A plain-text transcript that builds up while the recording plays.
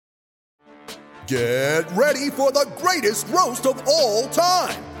Get ready for the greatest roast of all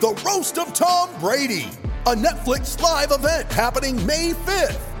time, the Roast of Tom Brady, a Netflix live event happening May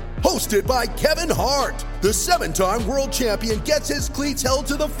 5th. Hosted by Kevin Hart, the 7-time world champion gets his cleats held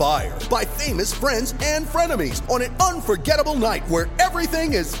to the fire by famous friends and frenemies on an unforgettable night where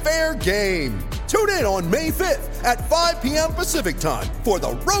everything is fair game. Tune in on May 5th at 5 p.m. Pacific time for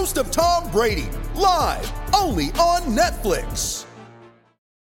the Roast of Tom Brady, live only on Netflix.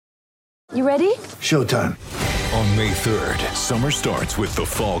 You ready? Showtime. On May 3rd, summer starts with The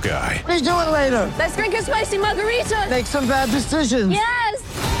Fall Guy. Let's do it later. Let's drink a spicy margarita. Make some bad decisions. Yes!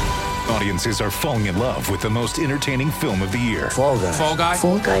 Audiences are falling in love with the most entertaining film of the year. Fall Guy. Fall Guy?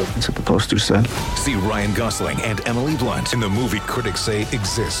 Fall Guy. That's what the poster said. See Ryan Gosling and Emily Blunt in the movie critics say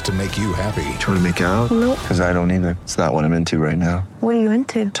exists to make you happy. Trying to make it out? Nope. Because I don't either. It's not what I'm into right now. What are you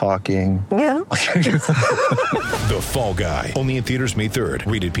into? Talking. Yeah. The Fall Guy. Only in theaters May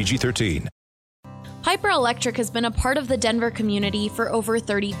 3rd. Rated PG-13. Piper Electric has been a part of the Denver community for over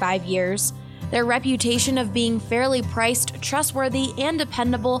 35 years. Their reputation of being fairly priced, trustworthy, and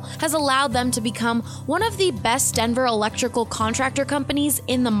dependable has allowed them to become one of the best Denver electrical contractor companies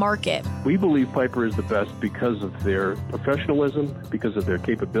in the market. We believe Piper is the best because of their professionalism, because of their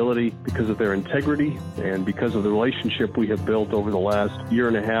capability, because of their integrity, and because of the relationship we have built over the last year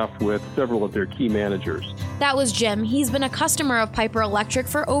and a half with several of their key managers. That was Jim. He's been a customer of Piper Electric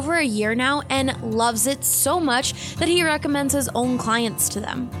for over a year now and loves it so much that he recommends his own clients to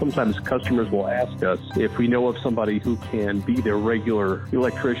them. Sometimes customers will ask us if we know of somebody who can be their regular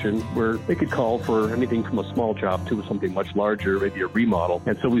electrician, where they could call for anything from a small job to something much larger, maybe a remodel.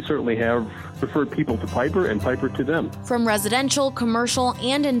 And so we certainly have referred people to Piper and Piper to them. From residential, commercial,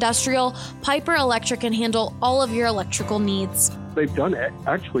 and industrial, Piper Electric can handle all of your electrical needs. They've done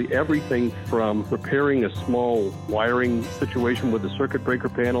actually everything from repairing a small wiring situation with a circuit breaker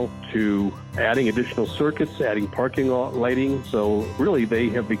panel to adding additional circuits, adding parking lot lighting. So really, they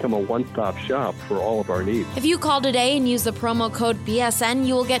have become a one-stop shop for all of our needs. If you call today and use the promo code BSN,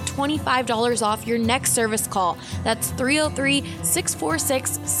 you will get $25 off your next service call. That's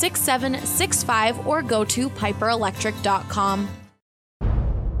 303-646-6765 or go to piperelectric.com.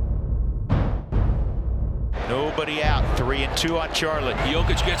 Nobody out. 3-2 on Charlotte.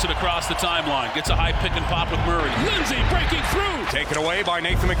 Jokic gets it across the timeline. Gets a high pick and pop with Murray. Lindsay breaking through. Taken away by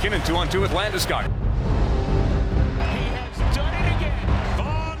Nathan McKinnon. 2-on-2 with Landeskog. He has done it again.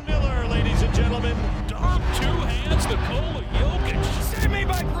 Von Miller, ladies and gentlemen. Dom, two hands, the goal of Jokic. Save me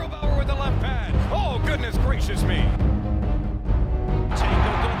by Grubauer with the left pad. Oh, goodness gracious me. Take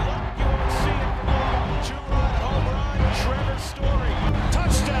a good look. You won't see it from long. Two-run home run. Trevor Story.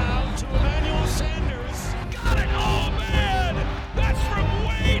 Touchdown to Emmanuel Sanders. Got it! Oh, man! That's from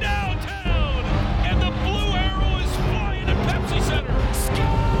way downtown! And the blue arrow is flying at Pepsi Center. Score!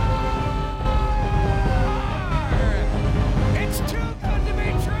 It's too good to be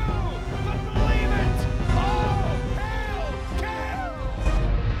true! But believe it! Oh, hell cows!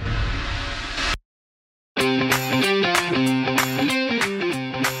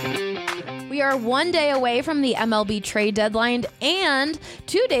 We are 1 day away from the MLB trade deadline and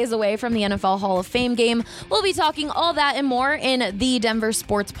 2 days away from the NFL Hall of Fame game. We'll be talking all that and more in the Denver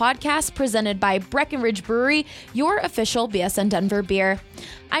Sports Podcast presented by Breckenridge Brewery, your official BSN Denver beer.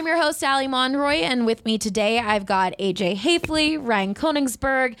 I'm your host, Allie Monroy, and with me today I've got AJ Hafley, Ryan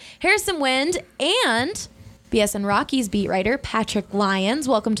Koenigsberg, Harrison Wind, and BSN Rockies beat writer Patrick Lyons.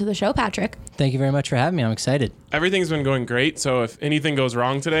 Welcome to the show, Patrick. Thank you very much for having me. I'm excited. Everything's been going great, so if anything goes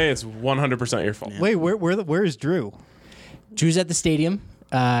wrong today, it's 100% your fault. Wait, where is Drew? Drew's at the stadium.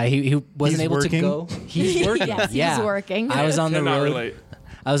 He wasn't able to go. He's working. Yes, yeah. he's working. I was on the road. Relate.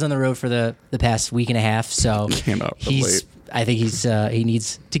 I was on the road for the past week and a half, so I think he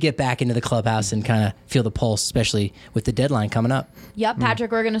needs to get back into the clubhouse and kind of feel the pulse, especially with the deadline coming up. Yep,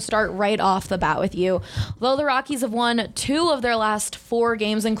 Patrick, we're going to start right off the bat with you. Though the Rockies have won 2 of their last 4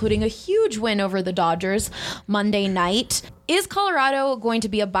 games, including a huge win over the Dodgers Monday night, is Colorado going to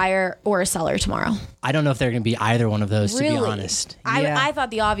be a buyer or a seller tomorrow? I don't know if they're going to be either one of those, really? to be honest. I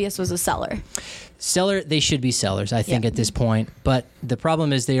thought the obvious was a seller. Seller, they should be sellers, I think, at this point. But the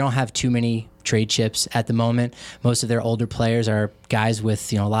problem is they don't have too many trade chips at the moment. Most of their older players are guys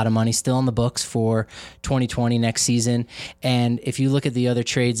with a lot of money still on the books for 2020 next season. And if you look at the other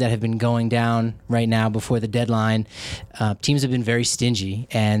trades that have been going down right now before the deadline, teams have been very stingy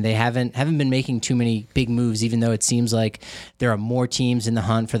and they haven't been making too many big moves, even though it seems like there are more teams in the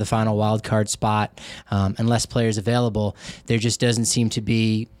hunt for the final wild card spot and less players available, there just doesn't seem to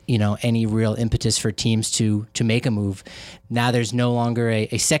be any real impetus for teams to make a move. Now there's no longer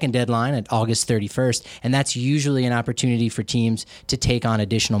a second deadline at August 31st, and that's usually an opportunity for teams to take on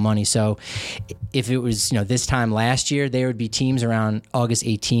additional money. So if it was this time last year, there would be teams around August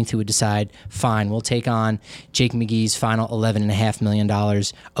 18th who would decide, fine, we'll take on Jake McGee's final $11.5 million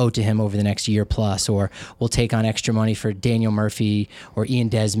owed to him over the next year plus, or we'll take on extra money for Daniel Murphy or Ian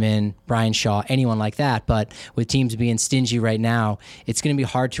Desmond, Brian Shaw, anyone like that. But with teams being stingy right now, it's going to be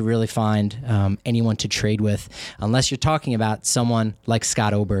hard to really find anyone to trade with, unless you're talking about someone like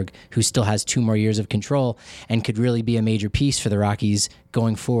Scott Oberg, who still has 2 more years of control and could really be a major piece for the Rockies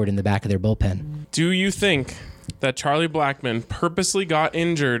going forward in the back of their bullpen. Do you think that Charlie Blackmon purposely got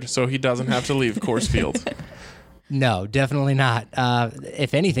injured so he doesn't have to leave Coors Field? No, definitely not.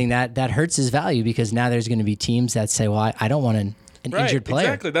 If anything, that hurts his value, because now there's going to be teams that say, well, I don't want an injured player.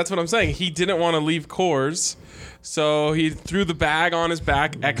 Exactly. That's what I'm saying. He didn't want to leave Coors, so he threw the bag on his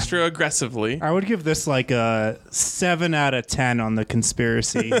back extra aggressively. I would give this like a 7 out of 10 on the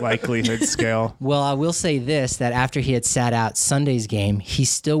conspiracy likelihood scale. Well, I will say this, that after he had sat out Sunday's game, he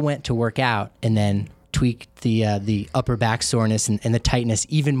still went to work out and then tweaked the upper back soreness and the tightness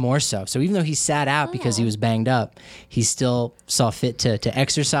even more so. So even though he sat out because he was banged up, he still saw fit to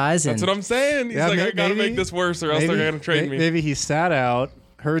exercise. That's what I'm saying. He's I got to make this worse or else they're going to trade me. Maybe he sat out,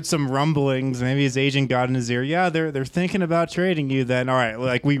 heard some rumblings. Maybe his agent got in his ear. Yeah, they're thinking about trading you then. All right,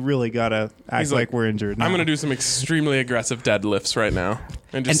 like we really got to act like we're injured now. I'm going to do some extremely aggressive deadlifts right now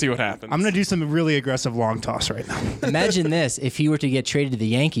and see what happens. I'm going to do some really aggressive long toss right now. Imagine this. If he were to get traded to the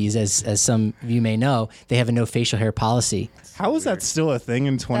Yankees, as some of you may know, they have a no facial hair policy. How is that still a thing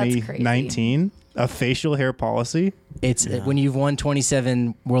in 2019? A facial hair policy? It's when you've won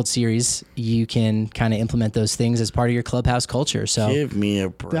 27 World Series, you can kind of implement those things as part of your clubhouse culture. So give me a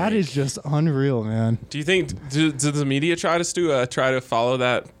break. That is just unreal, man. Do you think did the media try to follow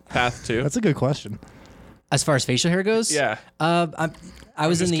that path too? That's a good question. As far as facial hair goes, yeah. I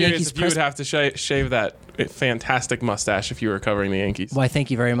was in the Yankees. If you would have to shave that fantastic mustache if you were covering the Yankees. Why, thank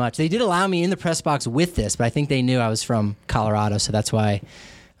you very much. They did allow me in the press box with this, but I think they knew I was from Colorado, so that's why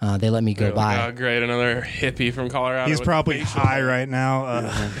they let me go by. Oh, great. Another hippie from Colorado. He's probably high right now.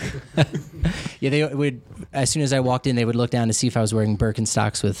 Yeah, they would. As soon as I walked in, they would look down to see if I was wearing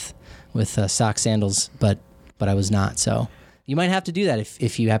Birkenstocks with sock sandals, but I was not. So you might have to do that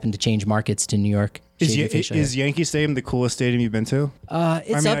if you happen to change markets to New York. Is Yankee Stadium the coolest stadium you've been to? It's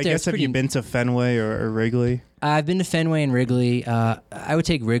up there. I guess have you been to Fenway or Wrigley? I've been to Fenway and Wrigley. I would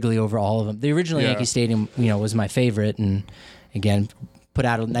take Wrigley over all of them. The original Yankee Stadium, was my favorite, and again, put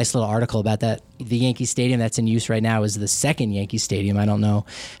out a nice little article about that. The Yankee Stadium that's in use right now is the second Yankee Stadium. I don't know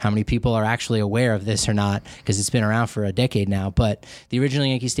how many people are actually aware of this or not, because it's been around for a decade now. But the original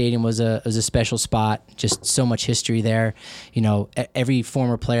Yankee Stadium was a special spot. Just so much history there. Every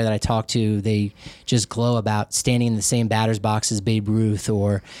former player that I talk to, they just glow about standing in the same batter's box as Babe Ruth,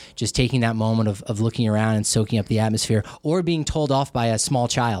 or just taking that moment of looking around and soaking up the atmosphere, or being told off by a small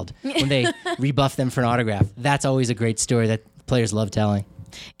child when they rebuff them for an autograph. That's always a great story that players love telling.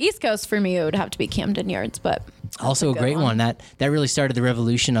 East Coast for me, it would have to be Camden Yards, but also a great one. That really started the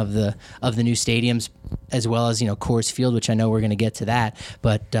revolution of the new stadiums, as well as Coors Field, which I know we're going to get to that.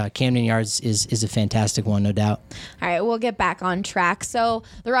 But Camden Yards is a fantastic one, no doubt. All right, we'll get back on track. So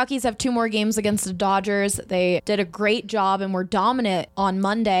the Rockies have 2 more games against the Dodgers. They did a great job and were dominant on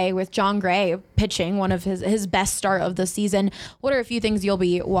Monday with John Gray pitching, one of his best start of the season. What are a few things you'll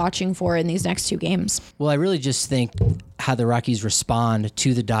be watching for in these next 2 games? Well, I really just think how the Rockies respond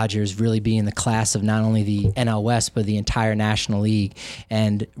to the Dodgers really being the class of not only the NL West, but the entire National League,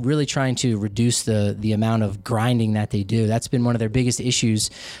 and really trying to reduce the amount of grinding that they do. That's been one of their biggest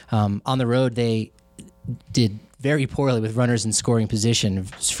issues. On the road, they did very poorly with runners in scoring position.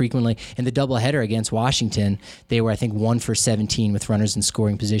 Frequently in the doubleheader against Washington, they were, I think, 1 for 17 with runners in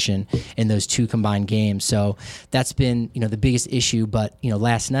scoring position in those 2 combined games. So that's been the biggest issue. But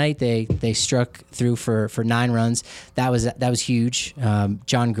last night they struck through for 9 runs. That was huge.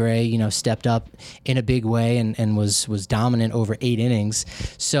 John Gray stepped up in a big way and was dominant over 8 innings.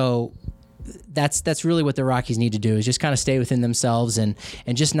 So that's really what the Rockies need to do, is just kind of stay within themselves and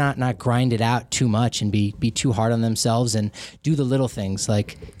just not grind it out too much and be too hard on themselves, and do the little things.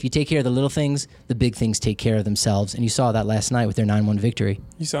 Like, if you take care of the little things, the big things take care of themselves. And you saw that last night with their 9-1 victory.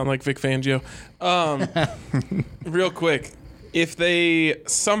 You sound like Vic Fangio. Real quick, if they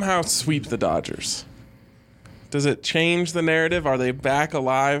somehow sweep the Dodgers, does it change the narrative? Are they back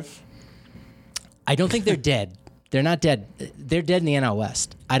alive? I don't think they're dead. They're not dead. They're dead in the NL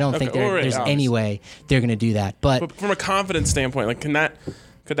West. I don't think there's any way they're going to do that. But from a confidence standpoint, like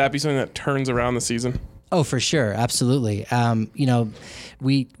could that be something that turns around the season? Oh, for sure, absolutely.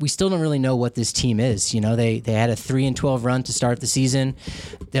 We still don't really know what this team is. They had a 3-12 run to start the season.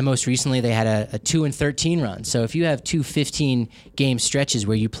 Then most recently they had a 2-13 run. So if you have 2 15-game stretches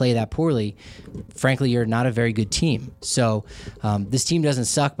where you play that poorly, frankly, you're not a very good team. So this team doesn't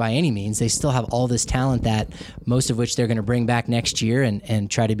suck by any means. They still have all this talent that most of which they're going to bring back next year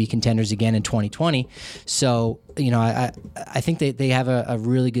and try to be contenders again in 2020. So I think they have a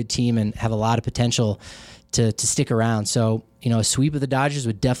really good team and have a lot of potential to stick around. So, a sweep of the Dodgers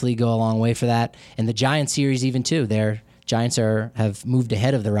would definitely go a long way for that. And the Giants series even too. Their Giants have moved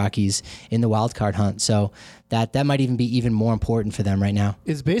ahead of the Rockies in the wild card hunt. So that might even be even more important for them right now.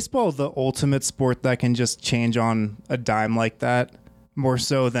 Is baseball the ultimate sport that can just change on a dime like that? More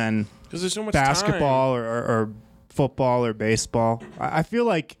so than there's so much basketball or football or baseball. I feel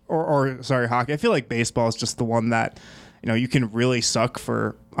like, hockey. I feel like baseball is just the one that, you can really suck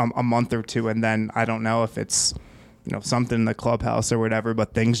for a month or two, and then I don't know if it's, something in the clubhouse or whatever,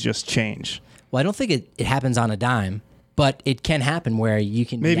 but things just change. Well, I don't think it happens on a dime, but it can happen where you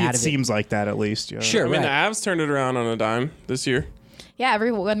can maybe be out it of seems like that at least. Yeah. Sure, I mean, the Avs turned it around on a dime this year. Yeah,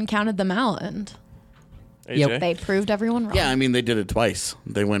 everyone counted them out, and they proved everyone wrong. Yeah, I mean, they did it twice.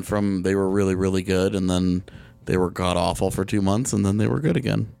 They went from they were really, really good, and then they were god-awful for 2 months, and then they were good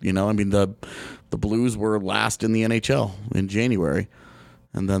again. I mean, the Blues were last in the NHL in January,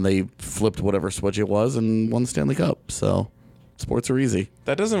 and then they flipped whatever switch it was and won the Stanley Cup. So sports are easy.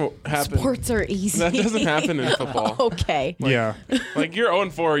 That doesn't happen. Sports are easy. That doesn't happen in football. Okay. Yeah. Like you're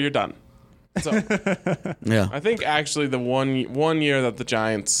 0-4, you're done. So yeah. I think actually the one year that the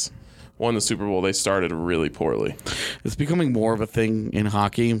Giants won the Super Bowl, they started really poorly. It's becoming more of a thing in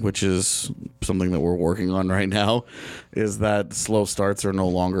hockey, which is something that we're working on right now, is that slow starts are no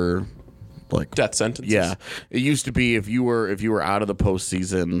longer like death sentences. Yeah. It used to be if you were out of the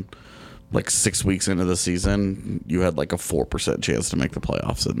postseason like 6 weeks into the season, you had like a 4% chance to make the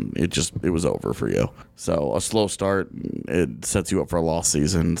playoffs, and it was over for you. So a slow start, it sets you up for a lost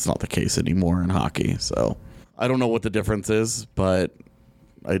season. It's not the case anymore in hockey. So I don't know what the difference is, but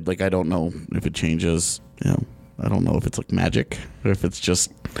I don't know if it changes. I don't know if it's like magic or if it's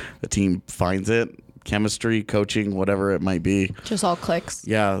just a team finds it, chemistry, coaching, whatever it might be. Just all clicks.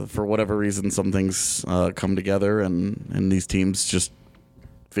 Yeah, for whatever reason, some things come together, and these teams just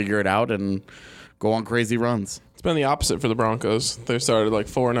figure it out and go on crazy runs. It's been the opposite for the Broncos. They started like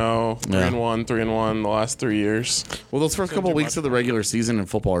 4-0, 3-1, 3-1 the last 3 years. Well, those first couple of weeks of the regular season in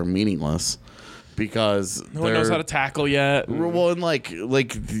football are meaningless because no one knows how to tackle yet. Well, and like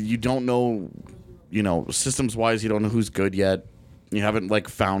you don't know, systems wise, you don't know who's good yet. You haven't like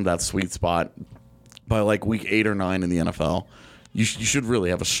found that sweet spot. By like week 8 or 9 in the NFL, you should really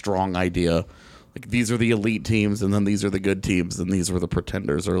have a strong idea. Like these are the elite teams, and then these are the good teams, and these were the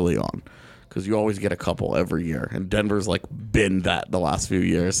pretenders early on. Because you always get a couple every year, and Denver's like been that the last few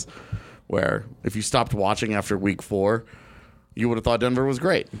years. Where if you stopped watching after week 4, you would have thought Denver was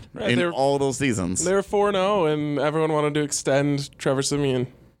great in all those seasons. They were 4-0, and everyone wanted to extend Trevor Siemian.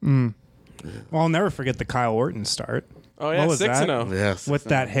 Well, I'll never forget the Kyle Orton start. Oh, yeah, 6-0. Yes. With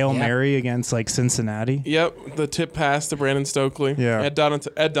that Hail Mary against like Cincinnati. Yep, the tip pass to Brandon Stokely. Yeah. Ed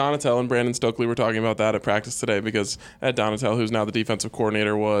Donatel and Brandon Stokely were talking about that at practice today because Ed Donatel, who's now the defensive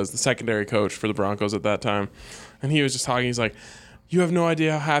coordinator, was the secondary coach for the Broncos at that time. And he was just talking, he's like, you have no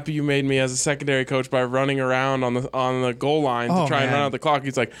idea how happy you made me as a secondary coach by running around on the goal line to try and run out the clock.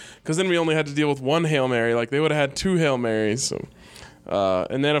 He's like, because then we only had to deal with one Hail Mary. Like, they would have had 2 Hail Marys. So,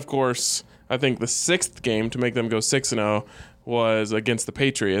 and then, of course, I think the 6th game to make them go 6-0 was against the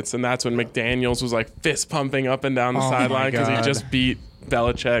Patriots, and that's when McDaniels was like fist pumping up and down the sideline because he just beat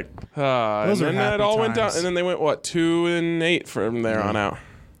Belichick. And then it all went down, and then they went 2-8 from there on out.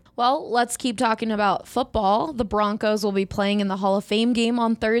 Well, let's keep talking about football. The Broncos will be playing in the Hall of Fame game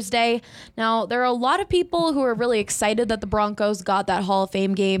on Thursday. Now, there are a lot of people who are really excited that the Broncos got that Hall of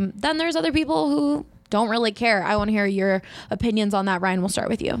Fame game. Then there's other people who don't really care. I want to hear your opinions on that. Ryan, we'll start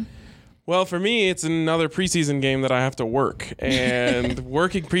with you. Well, for me, it's another preseason game that I have to work, and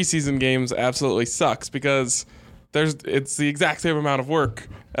working preseason games absolutely sucks because it's the exact same amount of work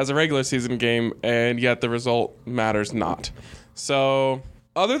as a regular season game, and yet the result matters not. So,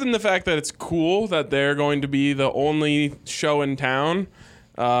 other than the fact that it's cool that they're going to be the only show in town,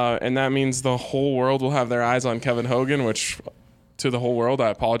 and that means the whole world will have their eyes on Kevin Hogan, which to the whole world, I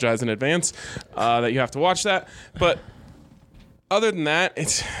apologize in advance that you have to watch that, but other than that,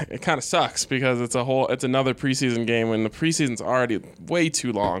 it kind of sucks because it's another preseason game when the preseason's already way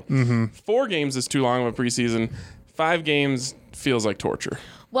too long. 4 games is too long of a preseason. 5 games feels like torture.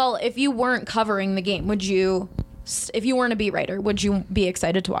 Well, if you weren't covering the game, if you weren't a beat writer, would you be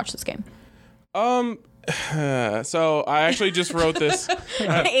excited to watch this game? So I actually just wrote this.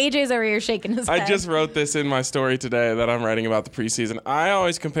 AJ's over here shaking his head. I just wrote this in my story today that I'm writing about the preseason. I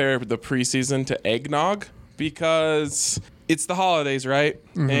always compare the preseason to eggnog because it's the holidays, right?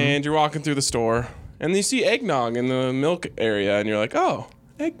 Mm-hmm. And you're walking through the store and you see eggnog in the milk area and you're like, oh,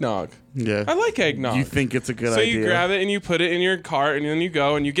 eggnog. Yeah. I like eggnog. You think it's a good idea. idea. So you grab it and you put it in your cart and then you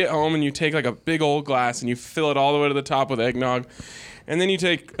go and you get home and you take like a big old glass and you fill it all the way to the top with eggnog. And then you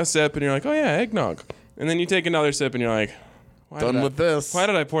take a sip and you're like, oh yeah, eggnog. And then you take another sip and you're like, why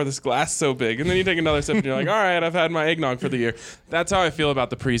did I pour this glass so big? And then you take another sip and you're like, all right, I've had my eggnog for the year. That's how I feel about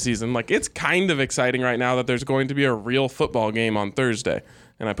the preseason. Like, it's kind of exciting right now that there's going to be a real football game on Thursday.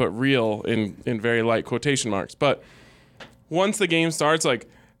 And I put real in very light quotation marks. But once the game starts, like,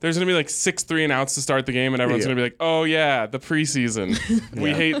 there's going to be like 6 3-and-outs to start the game, and everyone's going to be like, oh, yeah, the preseason.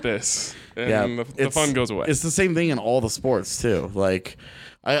 We hate this. And the fun goes away. It's the same thing in all the sports, too. Like,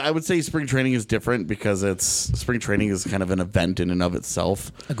 I would say spring training is different because spring training is kind of an event in and of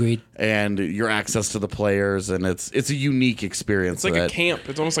itself. Agreed. And your access to the players, and it's a unique experience. It's like a camp.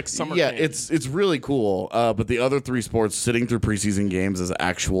 It's almost like summer camp. Yeah, it's really cool. But the other 3 sports, sitting through preseason games is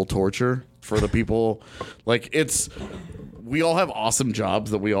actual torture for the people. Like, we all have awesome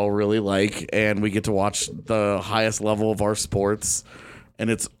jobs that we all really like, and we get to watch the highest level of our sports, and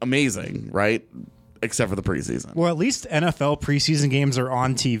it's amazing, right? Except for the preseason. Well, at least NFL preseason games are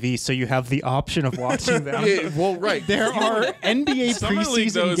on TV, so you have the option of watching them. Yeah, well, right. There are NBA Summer preseason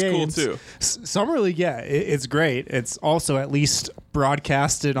League, though, games. is cool, too. Summer League, yeah, it's great. It's also at least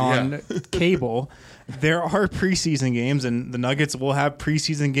broadcasted on cable. There are preseason games, and the Nuggets will have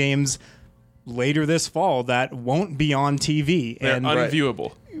preseason games later this fall that won't be on TV. They're and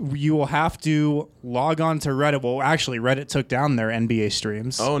unviewable. You will have to log on to Reddit. Well, actually, Reddit took down their NBA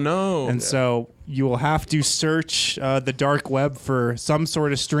streams. Oh, no. And so you will have to search the dark web for some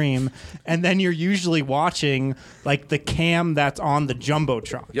sort of stream, and then you're usually watching like the cam that's on the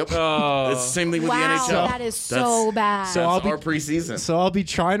Jumbotron. Yep. It's the same thing with the NHL. That is so bad. So That's our preseason. So I'll be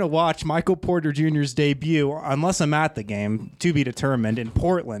trying to watch Michael Porter Jr.'s debut, unless I'm at the game, to be determined, in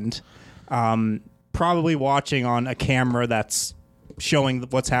Portland. Probably watching on a camera that's showing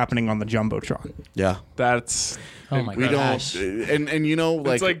what's happening on the Jumbotron. Yeah. That's... Oh my gosh. And you know,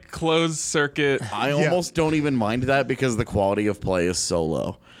 like... It's like closed circuit. I almost don't even mind that because the quality of play is so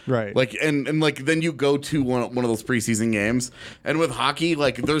low. Right. Like, and like, then you go to one of those preseason games, and with hockey,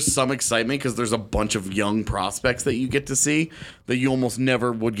 like, there's some excitement because there's a bunch of young prospects that you get to see that you almost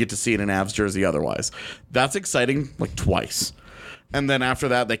never would get to see in an Avs jersey otherwise. That's exciting, like, twice. And then after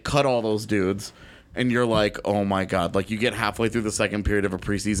that, they cut all those dudes, and you're like, oh my God. Like, you get halfway through the second period of a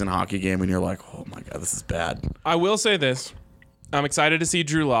preseason hockey game, and you're like, oh my God, this is bad. I will say this. I'm excited to see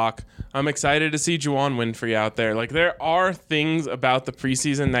Drew Lock. I'm excited to see Juwan Winfrey out there. Like, there are things about the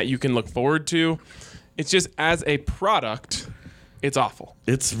preseason that you can look forward to. It's just, as a product, it's awful.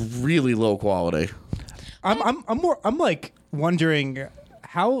 It's really low quality. I'm like wondering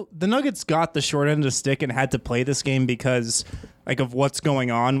how the Nuggets got the short end of the stick and had to play this game because like of what's going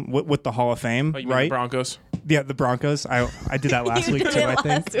on with the Hall of Fame, You mean right? the Broncos? Yeah, the Broncos. I did that last week too, I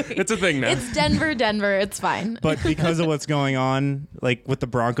think. It's a thing now. It's Denver. It's fine. But because of what's going on, like with the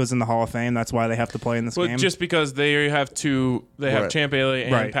Broncos in the Hall of Fame, that's why they have to play in this game. Just because they have Champ Bailey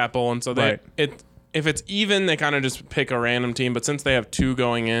and Pat Bowlen, so if it's even, they kind of just pick a random team. But since they have 2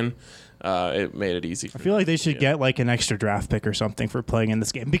 going in, it made it easy. I feel like they should get like an extra draft pick or something for playing in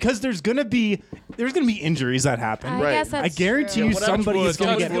this game because there's gonna be injuries that happen. I guarantee you somebody is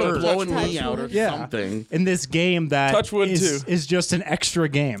gonna get hurt, blow a knee out or something in this game that is just an extra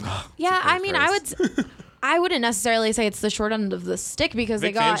game. Yeah, I mean, I wouldn't necessarily say it's the short end of the stick because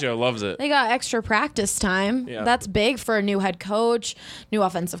Vic Fangio loves it. They got extra practice time. Yeah. That's big for a new head coach, new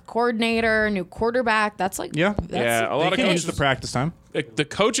offensive coordinator, new quarterback. That's like a lot of can coaches use the practice time. The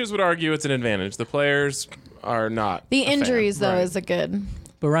coaches would argue it's an advantage. The players are not. The injuries though is a good.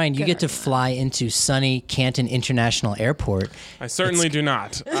 But Ryan, you get to fly into sunny Canton International Airport. I certainly do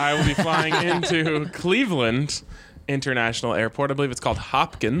not. I will be flying into Cleveland International Airport. I believe it's called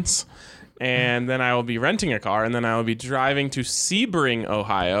Hopkins. And then I will be renting a car, and then I will be driving to Sebring,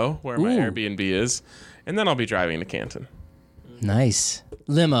 Ohio, where my Airbnb is, and then I'll be driving to Canton. Nice.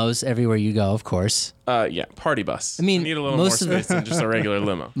 Limos everywhere you go, of course. Yeah, party bus. I mean, need a little more space than just a regular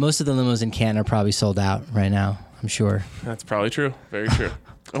limo. Most of the limos in Canton are probably sold out right now, I'm sure. That's probably true. Very true.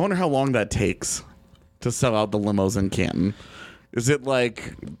 I wonder how long that takes to sell out the limos in Canton. Is it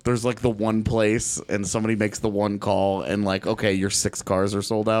like there's like the one place and somebody makes the one call and like, okay, your 6 cars are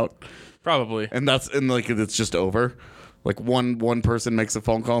sold out? Probably. And it's just over. Like one person makes a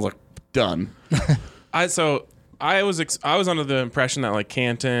phone call, it's like done. I was under the impression that like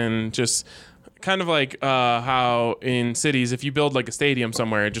Canton just kind of like how in cities, if you build like a stadium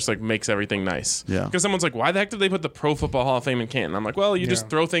somewhere, it just like makes everything nice. Yeah. Because someone's like, why the heck did they put the Pro Football Hall of Fame in Canton? I'm like, well, you just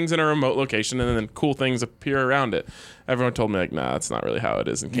throw things in a remote location and then cool things appear around it. Everyone told me like, nah, that's not really how it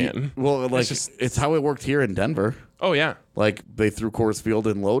is in Canton. Well, like it's how it worked here in Denver. Oh yeah. Like they threw Coors Field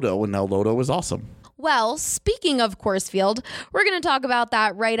in Lodo, and now Lodo is awesome. Well, speaking of Coors Field, we're going to talk about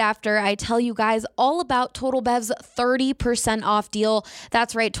that right after I tell you guys all about Total Bev's 30% off deal.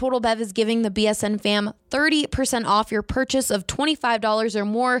 That's right, Total Bev is giving the BSN fam 30% off your purchase of $25 or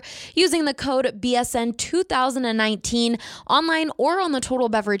more using the code BSN 2019 online or on the Total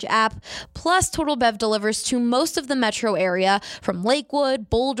Beverage app. Plus, Total Bev delivers to most of the metro area from Lakewood,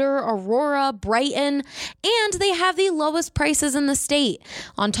 Boulder, Aurora, Brighton, and they have the lowest prices in the state.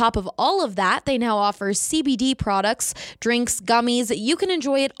 On top of all of that, they now offers CBD products, drinks, gummies. You can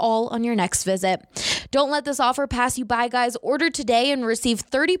enjoy it all on your next visit. Don't let this offer pass you by, guys. Order today and receive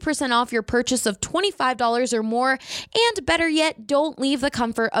 30% off your purchase of $25 or more. And better yet, don't leave the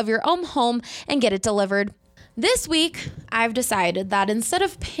comfort of your own home and get it delivered. This week, I've decided that instead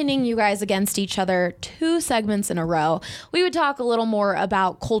of pinning you guys against each other 2 segments in a row, we would talk a little more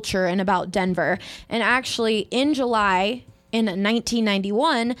about culture and about Denver. And actually, in July, in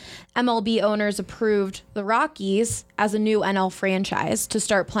 1991, MLB owners approved the Rockies as a new NL franchise to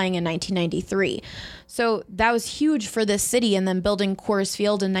start playing in 1993. So that was huge for this city. And then building Coors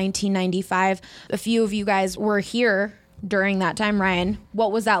Field in 1995. A few of you guys were here during that time. Ryan,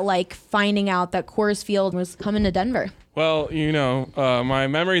 what was that like finding out that Coors Field was coming to Denver? Well, my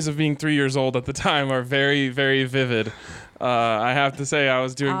memories of being 3 years old at the time are very, very vivid. I have to say I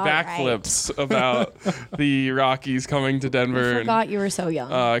was doing backflips about the Rockies coming to Denver. I forgot you were so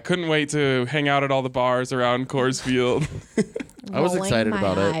young. I couldn't wait to hang out at all the bars around Coors Field. I was excited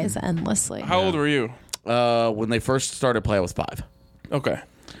about it. Eyes endlessly. How old were you? When they first started play, I was 5. Okay.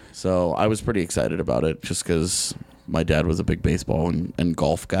 So I was pretty excited about it just because my dad was a big baseball and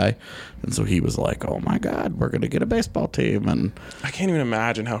golf guy. And so he was like, oh my God, we're going to get a baseball team. And I can't even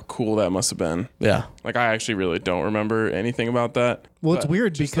imagine how cool that must have been. Yeah. Like, I actually really don't remember anything about that. Well, it's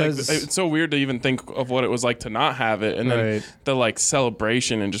weird because it's so weird to even think of what it was like to not have it. And then the like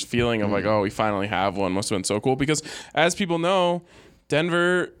celebration and just feeling of like, oh, we finally have one must have been so cool. Because as people know,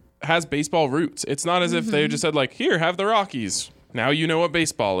 Denver has baseball roots. It's not as if they just said like, here, have the Rockies. Now you know what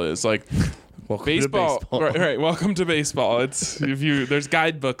baseball is. Like, baseball. Right. Welcome to baseball. It's there's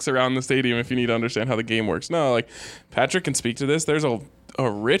guidebooks around the stadium if you need to understand how the game works. No, like Patrick can speak to this. There's a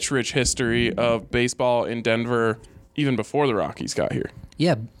rich history of baseball in Denver even before the Rockies got here.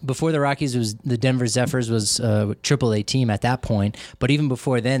 Yeah, before the Rockies, was the Denver Zephyrs was a AAA team at that point. But even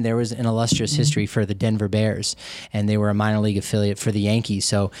before then, there was an illustrious history for the Denver Bears, and they were a minor league affiliate for the Yankees.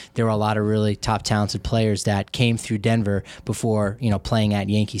 So there were a lot of really top talented players that came through Denver before playing at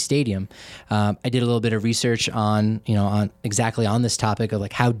Yankee Stadium. I did a little bit of research on exactly on this topic of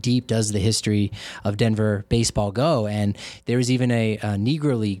like how deep does the history of Denver baseball go, and there was even a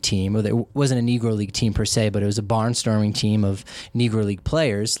Negro League team. Well, it wasn't a Negro League team per se, but it was a barnstorming team of Negro League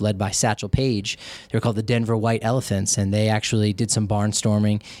players led by Satchel Paige. They were called the Denver White Elephants, and they actually did some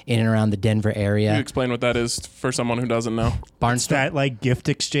barnstorming in and around the Denver area. Can you explain what that is for someone who doesn't know? It's that like gift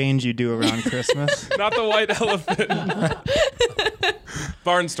exchange you do around Christmas? Not the white elephant.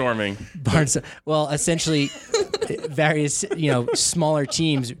 Barnstorming. Well, essentially, various smaller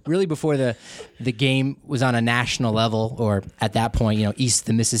teams. Really, before the game was on a national level, or at that point, east of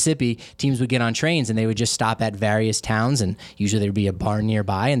the Mississippi, teams would get on trains and they would just stop at various towns, and usually there'd be a bar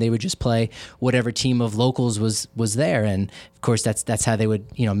nearby, and they would just play whatever team of locals was there. And of course, that's how they would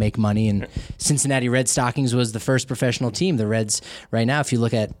make money. And Cincinnati Red Stockings was the first professional team. The Reds right now, if you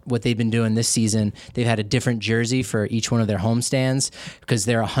look at what they've been doing this season, they've had a different jersey for each one of their homestands because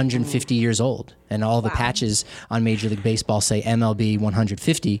they're 150 years old, and all the patches on Major League Baseball say MLB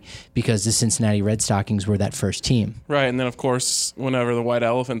 150 because the Cincinnati Red Stockings were that first team. Right, and then of course, whenever the White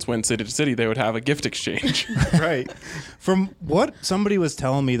Elephants went city to city, they would have a gift exchange. Right. From what somebody was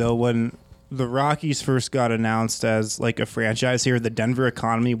telling me though, when the Rockies first got announced as like a franchise here, the Denver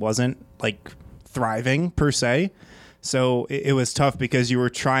economy wasn't like thriving per se. So it was tough because you were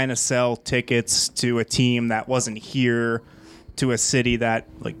trying to sell tickets to a team that wasn't here, to a city that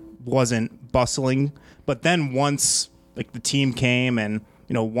like wasn't bustling. But then once like the team came and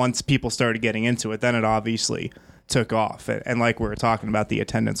once people started getting into it, then it obviously took off. And like we were talking about, the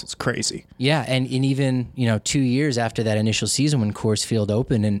attendance was crazy. Yeah, and even 2 years after that initial season when Coors Field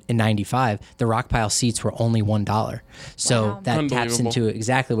opened in 95, the rock pile seats were only $1. So that taps into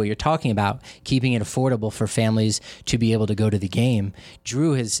exactly what you're talking about, keeping it affordable for families to be able to go to the game.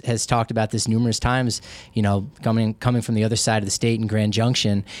 Drew has talked about this numerous times, coming from the other side of the state in Grand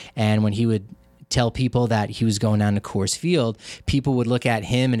Junction, and when he would tell people that he was going down to Coors Field, people would look at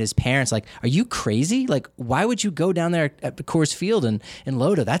him and his parents like, "Are you crazy? Like, why would you go down there at Coors Field in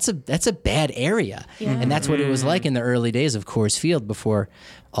Lodo? That's a bad area." Yeah. And that's what it was like in the early days of Coors Field before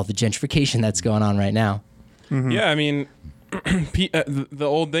all the gentrification that's going on right now. Mm-hmm. Yeah, I mean, the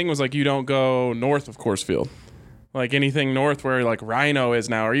old thing was like you don't go north of Coors Field. Like anything north where like Rhino is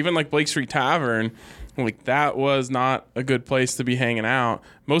now, or even like Blake Street Tavern, like that was not a good place to be hanging out.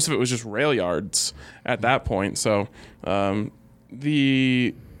 Most of it was just rail yards at that point. So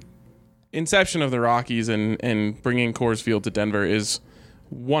the inception of the Rockies and bringing Coors Field to Denver is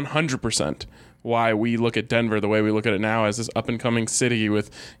 100% why we look at Denver the way we look at it now, as this up-and-coming city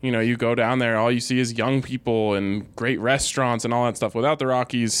with, you go down there, all you see is young people and great restaurants and all that stuff. Without the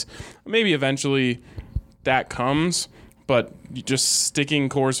Rockies, maybe eventually that comes, but just sticking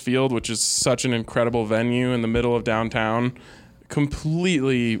Coors Field, which is such an incredible venue in the middle of downtown,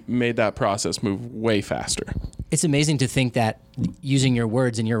 completely made that process move way faster. It's amazing to think that, using your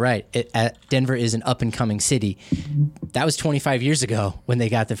words, and you're right, Denver is an up-and-coming city. That was 25 years ago when they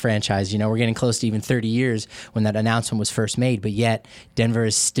got the franchise. We're getting close to even 30 years when that announcement was first made, but yet Denver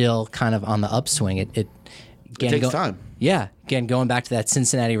is still kind of on the upswing. It takes time. Yeah. Again, going back to that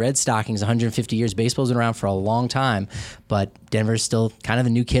Cincinnati Red Stockings, 150 years. Baseball's been around for a long time, but Denver's still kind of the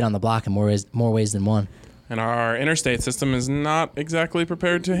new kid on the block in more ways than one. And our interstate system is not exactly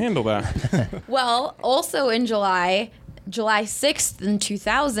prepared to handle that. Well, also in July 6th in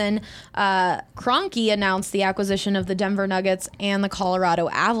 2000, Kroenke announced the acquisition of the Denver Nuggets and the Colorado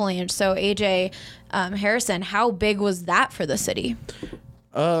Avalanche. So, AJ Harrison, how big was that for the city?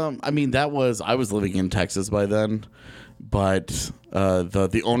 I mean, I was living in Texas by then, but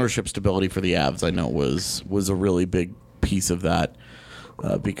the ownership stability for the Avs, I know, was a really big piece of that.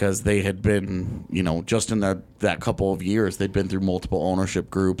 Because they had been, just in that couple of years, they'd been through multiple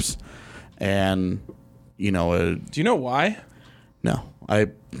ownership groups, and do you know why? No,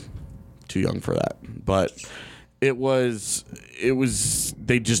 I'm too young for that. But it was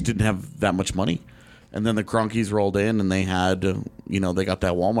they just didn't have that much money, and then the Kroenkes rolled in, and they had, they got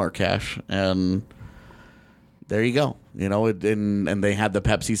that Walmart cash, and there you go, and they had the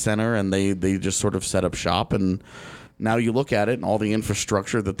Pepsi Center, and they just sort of set up shop. And now you look at it and all the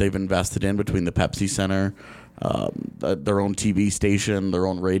infrastructure that they've invested in between the Pepsi Center, their own TV station, their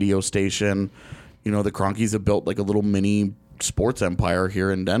own radio station. The Kroenkes have built like a little mini sports empire here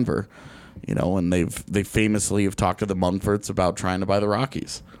in Denver. And they famously have talked to the Mumfords about trying to buy the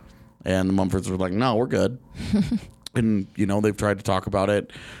Rockies. And the Mumfords were like, no, we're good. And, they've tried to talk about it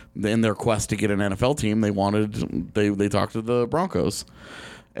in their quest to get an NFL team. They talked to the Broncos.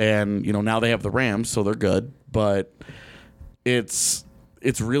 And, now they have the Rams, so they're good. But it's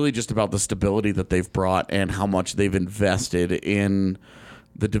really just about the stability that they've brought and how much they've invested in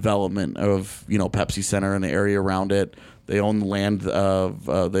the development of, Pepsi Center and the area around it. They own the land of,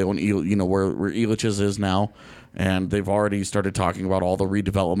 they own, where Elitch's is now. And they've already started talking about all the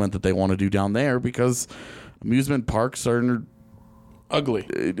redevelopment that they want to do down there because amusement parks are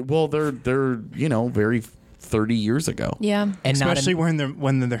ugly. Well, they're very 30 years ago. Yeah. And especially when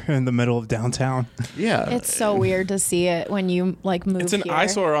they're in the middle of downtown. Yeah. It's so weird to see it when you move. It's an here.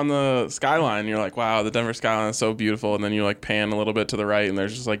 eyesore on the skyline. You're like, wow, the Denver skyline is so beautiful. And then you pan a little bit to the right and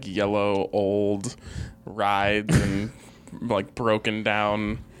there's just yellow old rides and broken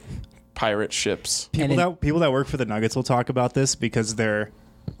down pirate ships. People that work for the Nuggets will talk about this because their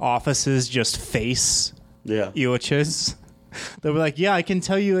offices just face Elitch's. They'll be like, yeah, I can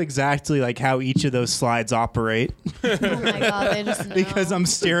tell you exactly how each of those slides operate. Oh my God, they just know. Because I'm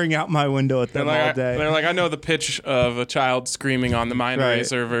staring out my window at them all day. They're like, I know the pitch of a child screaming on the Mind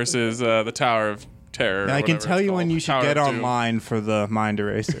Eraser versus the Tower of Terror. And I can tell you when you should get online for the Mind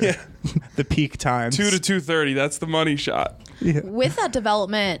Eraser. Yeah. The peak times. 2 to 2:30. That's the money shot. Yeah. With that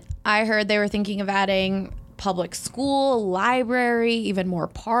development, I heard they were thinking of adding public school, library, even more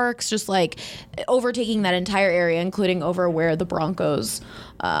parks, just overtaking that entire area, including over where the Broncos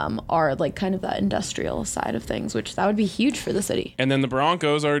are, kind of that industrial side of things, which that would be huge for the city. And then the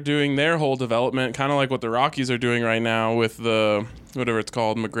Broncos are doing their whole development, kind of like what the Rockies are doing right now with the whatever it's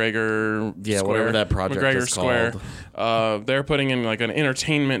called, McGregor Square. Whatever that project McGregor is Square. called. They're putting in an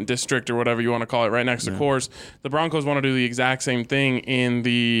entertainment district or whatever you want to call it right next to Coors. The Broncos want to do the exact same thing in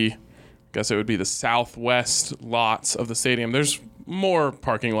the guess it would be the southwest lots of the stadium. There's more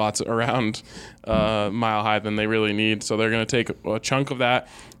parking lots around Mile High than they really need. So they're going to take a chunk of that,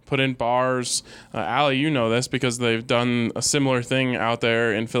 put in bars. Allie, you know this because they've done a similar thing out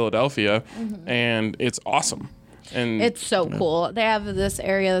there in Philadelphia, and it's awesome. And it's so cool. They have this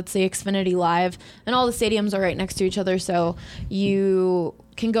area that's the Xfinity Live, and all the stadiums are right next to each other, so you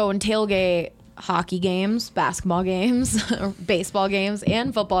can go and tailgate hockey games, basketball games, baseball games,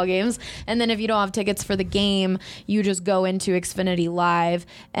 and football games. And then if you don't have tickets for the game, you just go into Xfinity Live,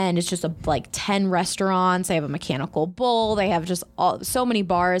 and it's just like 10 restaurants. They have a mechanical bull. They have just so many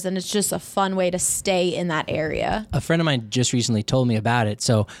bars, and it's just a fun way to stay in that area. A friend of mine just recently told me about it.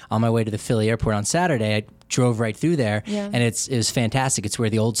 So on my way to the Philly airport on Saturday, I drove right through there, and it was fantastic. It's where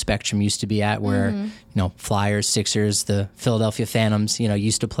the old Spectrum used to be at, where Flyers, Sixers, the Philadelphia Phantoms,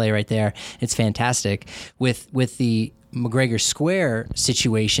 used to play right there. It's fantastic. With the McGregor Square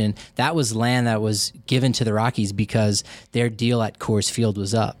situation, that was land that was given to the Rockies because their deal at Coors Field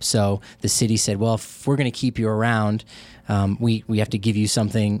was up. So the city said, well, if we're going to keep you around, we have to give you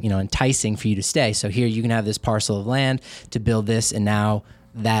something enticing for you to stay. So here you can have this parcel of land to build this, and now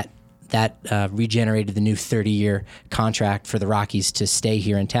that regenerated the new 30-year contract for the Rockies to stay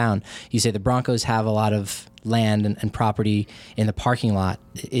here in town. You say the Broncos have a lot of land and property in the parking lot.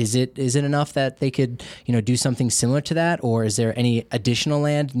 Is it enough that they could do something similar to that, or is there any additional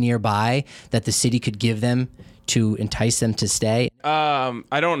land nearby that the city could give them to entice them to stay?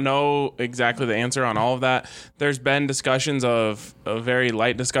 I don't know exactly the answer on all of that. There's been discussions very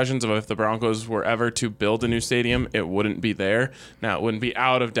light discussions of if the Broncos were ever to build a new stadium, it wouldn't be there. Now, it wouldn't be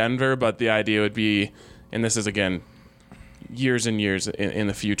out of Denver, but the idea would be, and this is, again, years and years in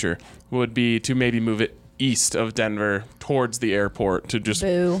the future, would be to maybe move it east of Denver towards the airport to just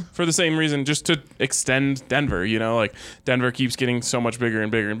for the same reason, just to extend Denver. Like Denver keeps getting so much bigger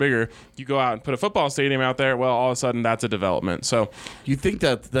and bigger and bigger. You go out and put a football stadium out there, well, all of a sudden that's a development. So you think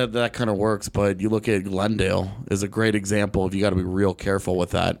that kind of works, but you look at Glendale is a great example of you got to be real careful with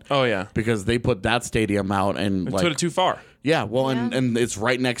that. Oh yeah, because they put that stadium out and put it too far. Yeah, well, and it's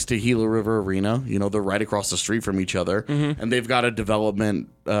right next to Gila River Arena. They're right across the street from each other, and they've got a development,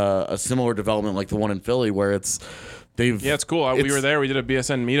 a similar development like the one in Philly, where it's cool. We were there. We did a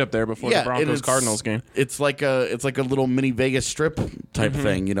BSN meetup there before the Broncos Cardinals game. It's like a little mini Vegas Strip type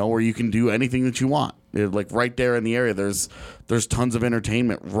thing, where you can do anything that you want. Like right there in the area, there's tons of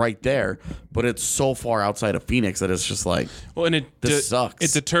entertainment right there, but it's so far outside of Phoenix that it's just like, this sucks.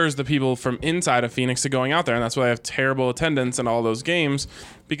 It deters the people from inside of Phoenix to going out there, and that's why I have terrible attendance in all those games,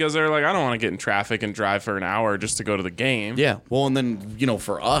 because they're like, I don't want to get in traffic and drive for an hour just to go to the game. Yeah, well, and then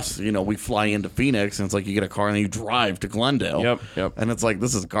for us, we fly into Phoenix, and it's like you get a car and then you drive to Glendale. Yep. And it's like,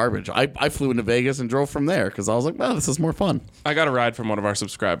 this is garbage. I flew into Vegas and drove from there because I was like, this is more fun. I got a ride from one of our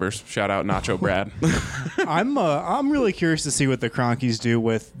subscribers. Shout out Nacho Brad. I'm really curious to see what the Cronkies do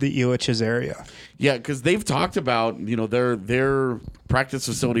with the Elitch's area. Yeah, because they've talked about their practice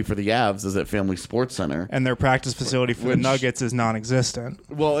facility for the Avs is at Family Sports Center, and their practice facility for the Nuggets is non-existent.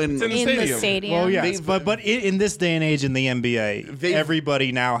 Well, it's in the stadium. Well, yes, but in this day and age in the NBA,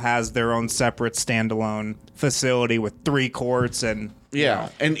 everybody now has their own separate standalone facility with 3 courts and. Yeah,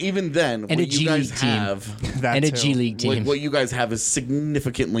 and even then, and what you guys have, and a G League team. What you guys have is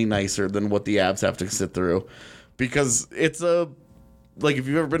significantly nicer than what the Avs have to sit through, because it's like if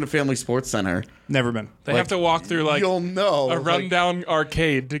you've ever been to Family Sports Center, never been. They have to walk through you'll know a rundown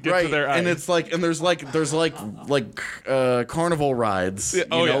arcade to get to their ice. And it's like, and there's carnival rides.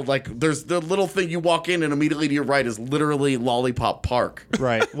 Like there's the little thing you walk in and immediately to your right is literally Lollipop Park.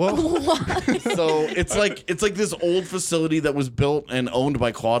 Right. Well, so it's like this old facility that was built and owned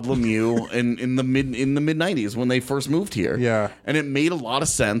by Claude Lemieux in the mid '90s when they first moved here. Yeah. And it made a lot of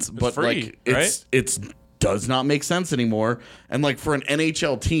sense, but free, it's does not make sense anymore. And like for an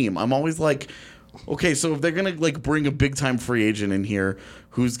NHL team, I'm always like, okay, so if they're gonna like bring a big time free agent in here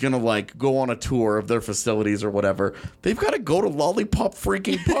who's gonna like go on a tour of their facilities or whatever, they've got to go to Lollipop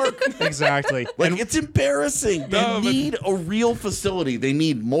freaking Park. Exactly. Like it's embarrassing. They need a real facility. They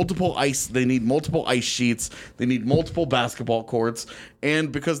need multiple ice. They need multiple ice sheets. They need multiple basketball courts.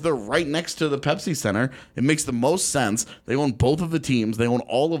 And because they're right next to the Pepsi Center, it makes the most sense. They own both of the teams. They own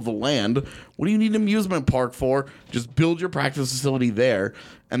all of the land. What do you need an amusement park for? Just build your practice facility there,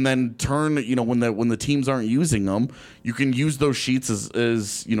 and then turn. When the teams aren't using them, you can use those sheets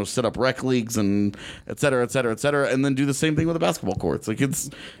as set up rec leagues and et cetera, and then do the same thing with the basketball courts. Like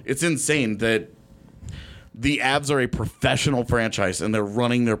it's insane that the Avs are a professional franchise and they're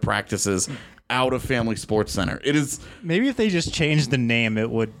running their practices out of Family Sports Center. It is. Maybe if they just changed the name, it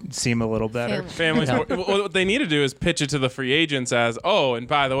would seem a little better. Family Sports. What they need to do is pitch it to the free agents as, oh, and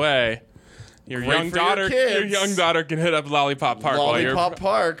by the way, Your Great young for your daughter, kids. can hit up Lollipop Park. Lollipop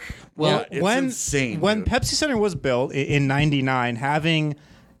Park. Well, it's when insane. When dude. Pepsi Center was built in '99, having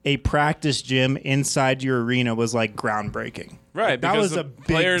a practice gym inside your arena was like groundbreaking. Right, that because was the a big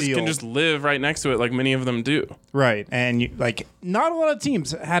players deal. can just live right next to it, like many of them do. Right, and not a lot of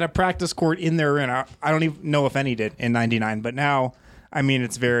teams had a practice court in their arena. I don't even know if any did in '99, but now, I mean,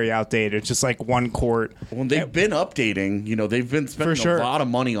 it's very outdated. It's just like one court. Well, they've been updating. They've been spending a lot of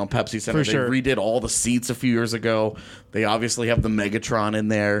money on Pepsi Center. They redid all the seats a few years ago. They obviously have the Megatron in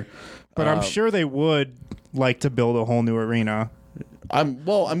there. But I'm sure they would like to build a whole new arena.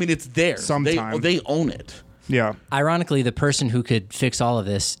 It's there. Sometime. They own it. Yeah. Ironically, the person who could fix all of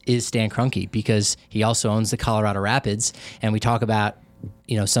this is Stan Kroenke, because he also owns the Colorado Rapids, and we talk about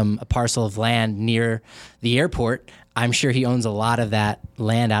a parcel of land near the airport. I'm sure he owns a lot of that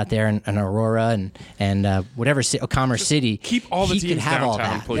land out there in Aurora and whatever Commerce City. Keep all the he teams could have all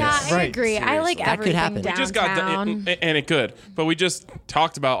downtown, that. please. Yeah, I agree. I like That could everything happen. downtown. We just got and it could, but we just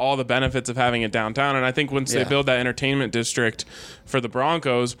talked about all the benefits of having it downtown, and I think once they build that entertainment district for the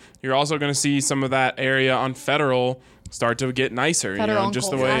Broncos, you're also going to see some of that area on Federal start to get nicer.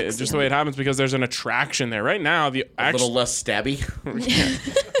 Just the way it happens, because there's an attraction there right now. A little less stabby.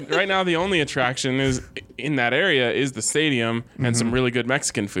 Right now, the only attraction is in that area is the stadium and some really good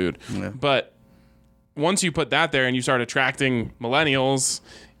Mexican food. Yeah. But once you put that there and you start attracting millennials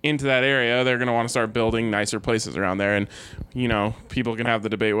into that area, they're going to want to start building nicer places around there. And, people can have the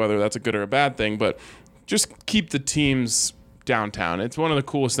debate whether that's a good or a bad thing, but just keep the teams downtown. It's one of the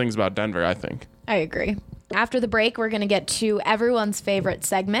coolest things about Denver, I think. I agree. After the break, we're going to get to everyone's favorite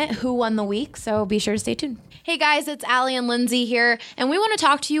segment, Who Won the Week, so be sure to stay tuned. Hey guys, it's Allie and Lindsay here, and we want to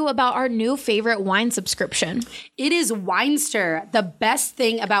talk to you about our new favorite wine subscription. It is Winester. The best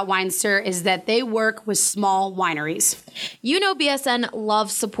thing about Winester is that they work with small wineries. BSN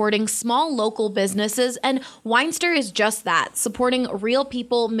loves supporting small local businesses, and Winester is just that, supporting real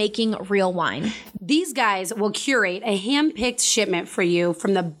people making real wine. These guys will curate a hand-picked shipment for you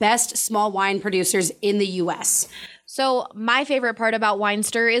from the best small wine producers in the U.S. So my favorite part about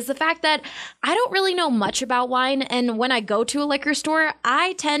Winester is the fact that I don't really know much about wine, and when I go to a liquor store,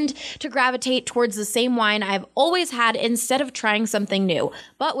 I tend to gravitate towards the same wine I've always had instead of trying something new.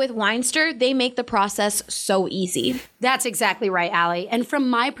 But with Winester, they make the process so easy. That's exactly right, Allie. And from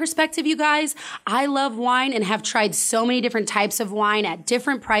my perspective, you guys, I love wine and have tried so many different types of wine at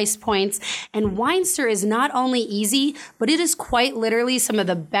different price points. And Winester is not only easy, but it is quite literally some of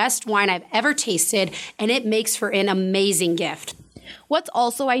the best wine I've ever tasted, and it makes for an amazing gift. What's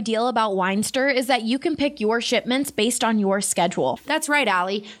also ideal about Winester is that you can pick your shipments based on your schedule. That's right,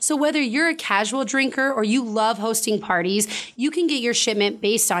 Allie. So whether you're a casual drinker or you love hosting parties, you can get your shipment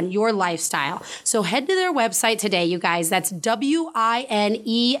based on your lifestyle. So head to their website today, you guys. That's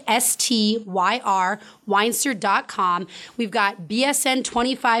WINESTYR, Winester.com. We've got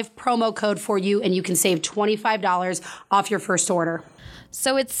BSN25 promo code for you, and you can save $25 off your first order.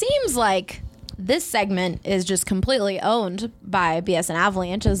 So it seems like this segment is just completely owned by BSN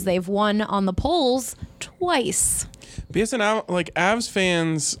Avalanche, as they've won on the polls twice. BSN, Avs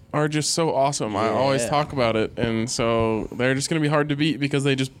fans are just so awesome. I always talk about it, and so they're just going to be hard to beat because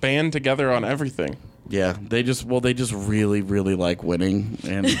they just band together on everything. Yeah, they just really, really like winning,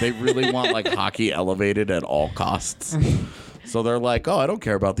 and they really want hockey elevated at all costs. So they're like, oh, I don't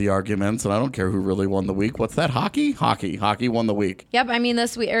care about the arguments, and I don't care who really won the week. What's that? Hockey? Hockey won the week. Yep, I mean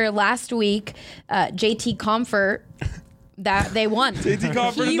last week, JT Comfort, that they won. JT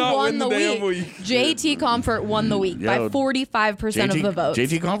Comfort he not won win the damn week. JT Comfort won the week by 45% of the votes.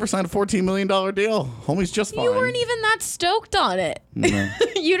 JT Comfort signed a $14 million deal. Homie's just fine. You weren't even that stoked on it. No.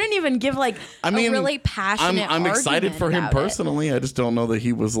 You didn't even give a really passionate I'm excited for him personally. It. I just don't know that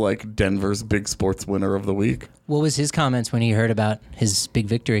he was Denver's big sports winner of the week. What was his comments when he heard about his big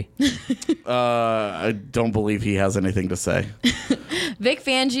victory? I don't believe he has anything to say. Vic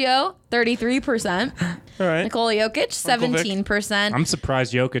Fangio, 33%. All right. Nikola Jokic, 17%. I'm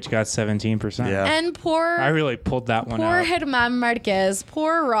surprised Jokic got 17%. Yeah. And I really pulled that one poor out. Germán Marquez,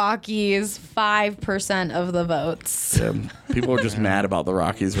 poor Rockies, 5% of the votes. Yeah, people are just mad about the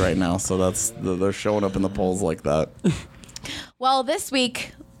Rockies right now, so they're showing up in the polls like that. Well, this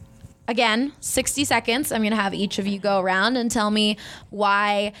week, again, 60 seconds. I'm going to have each of you go around and tell me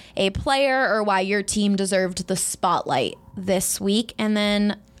why a player or why your team deserved the spotlight this week. And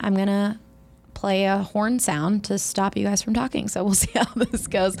then I'm going to play a horn sound to stop you guys from talking. So we'll see how this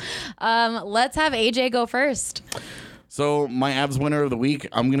goes. Let's have AJ go first. So my Avs winner of the week,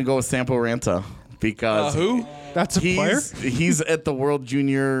 I'm going to go with Sampo Ranta. Because who? That's a player? He's at the World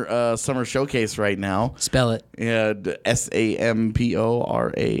Junior Summer Showcase right now. Spell it. Yeah,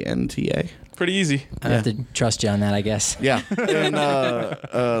 SAMPORANTA. pretty easy. I have to trust you on that, I guess. Yeah. And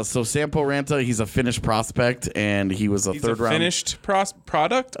so Sampo Ranta, he's a Finnish prospect, and he was a He's third a round. Finished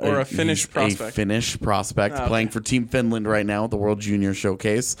product or a Finnish prospect? A Finnish prospect playing for Team Finland right now at the World Junior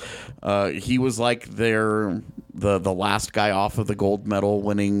Showcase. He was like the last guy off of the gold medal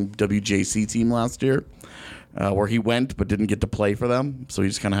winning WJC team last year, where he went but didn't get to play for them, so he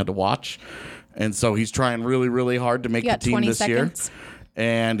just kind of had to watch. And so he's trying really, really hard to make the team this year.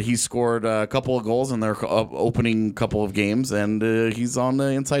 And he scored a couple of goals in their opening couple of games, and he's on the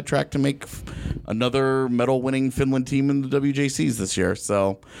inside track to make another medal-winning Finland team in the WJCs this year.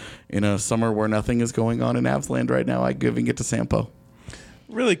 So in a summer where nothing is going on in Avsland right now, I'm giving it to Sampo.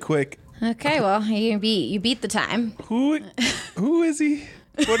 Really quick. Okay, well, you beat the time. Who is he?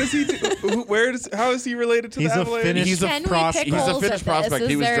 What does he do? How is he related to the Avalanche? He's a Finnish prospect.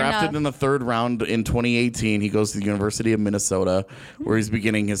 He was drafted in the third round in 2018. He goes to the University of Minnesota, where he's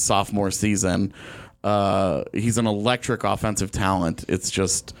beginning his sophomore season. He's an electric offensive talent. It's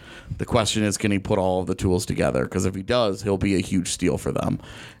just the question is, can he put all of the tools together? Because if he does, he'll be a huge steal for them.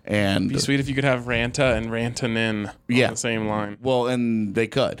 And it'd be sweet if you could have Ranta and Rantanen on the same line. Well, and they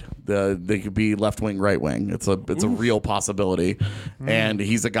could. They could be left wing, right wing. It's a real possibility. And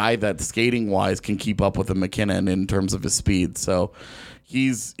he's a guy that skating wise can keep up with a McKinnon in terms of his speed. So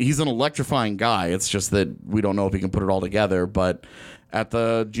he's an electrifying guy. It's just that we don't know if he can put it all together. But at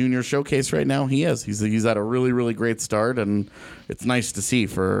the junior showcase right now, he is. He's at a really, really great start, and it's nice to see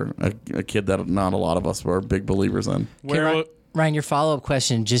for a kid that not a lot of us were big believers in. Ryan, your follow-up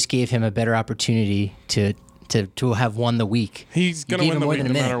question just gave him a better opportunity to have won the week. He's going to win the week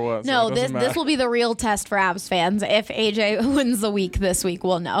no matter what. No, this will be the real test for Avs fans. If AJ wins the week this week,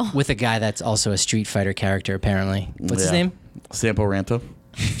 we'll know. With a guy that's also a Street Fighter character, apparently. What's his name? Sampo Ranta.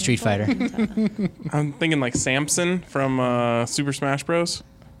 Street Fighter. I'm thinking like Samson from Super Smash Bros.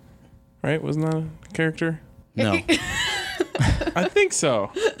 Right? Wasn't that a character? No. I think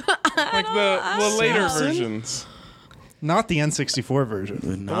so. Like the later versions. Not the N64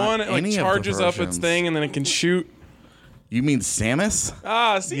 version. The one that charges up its thing and then it can shoot. You mean Samus?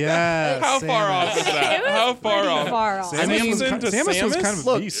 See? Yeah. How far off is that? How far off? Samus was kind of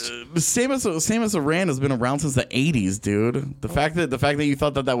a beast. Samus Aran has been around since the 80s, dude. The fact that you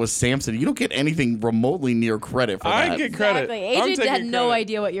thought that was Samson, you don't get anything remotely near credit for that. I get credit. Exactly. AJ had no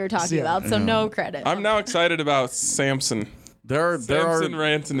idea what you were talking about, so no credit. I'm now excited about Samson. Samson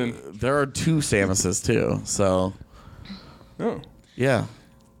Rantanen. There are two Samuses too, so. Oh. Yeah.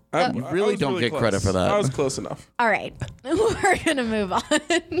 You really don't get credit for that. I was close enough. All right. We're going to move on.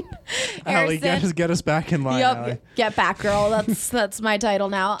 Allie, get us back in line, Allie. Get back, girl. That's my title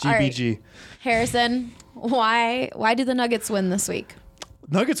now. GBG. All right. Harrison, why do the Nuggets win this week?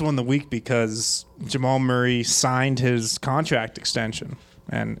 Nuggets won the week because Jamal Murray signed his contract extension.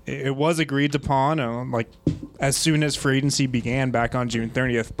 And it was agreed upon as soon as free agency began back on June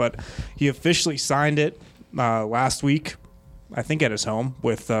 30th. But he officially signed it last week. I think at his home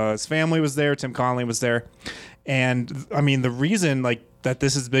with his family was there. Tim Connelly was there. And I mean, the reason that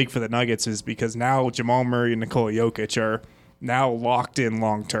this is big for the Nuggets is because now Jamal Murray and Nikola Jokic are now locked in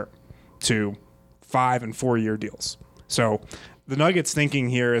long-term to 5 and 4 year deals. So the Nuggets thinking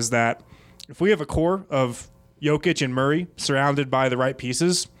here is that if we have a core of Jokic and Murray surrounded by the right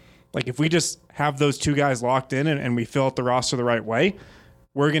pieces, if we just have those two guys locked in and we fill out the roster the right way,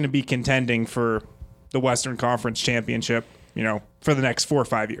 we're going to be contending for the Western Conference Championship, for the next 4 or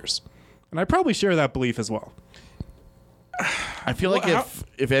 5 years. And I probably share that belief as well. I feel like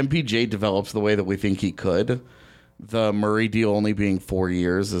if MPJ develops the way that we think he could, the Murray deal only being 4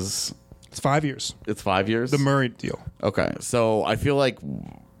 years is... It's 5 years. It's 5 years? The Murray deal. Okay. So I feel like...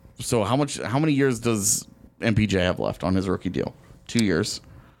 So how many years does MPJ have left on his rookie deal? 2 years.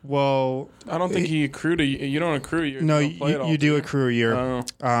 Well, I don't think he accrued you don't accrue a year. No, you do accrue a year.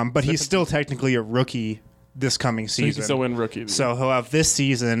 But he's still technically a rookie this coming season. So he can still win rookie. So he'll have this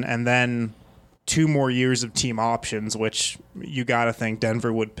season and then 2 more years of team options, which you got to think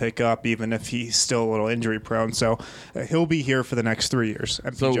Denver would pick up even if he's still a little injury prone. So he'll be here for the next 3 years,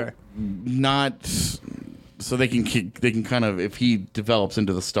 MPJ. So they can kind of, if he develops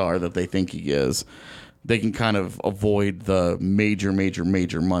into the star that they think he is, they can kind of avoid the major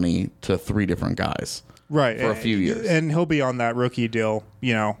money to 3 different guys. Right. For a few years. And he'll be on that rookie deal,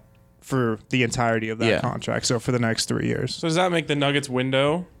 for the entirety of that contract. So for the next 3 years. So does that make the Nuggets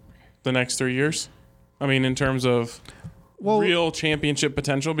window the next 3 years? I mean, in terms of real championship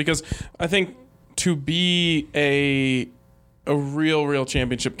potential? Because I think to be a real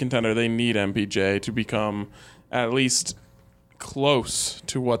championship contender, they need MPJ to become at least close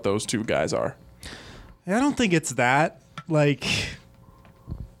to what those two guys are. I don't think it's that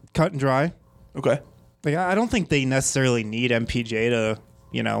cut and dry. Okay. Like, I don't think they necessarily need MPJ to,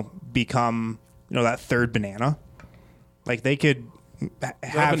 become, that third banana. Like, they could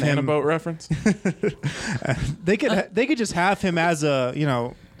have banana him boat reference. they could just have him as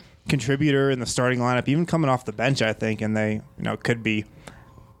a, contributor in the starting lineup, even coming off the bench, I think, and they, could be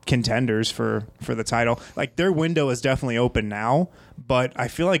contenders for the title. Like, their window is definitely open now, but I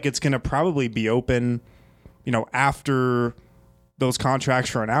feel like it's going to probably be open, after those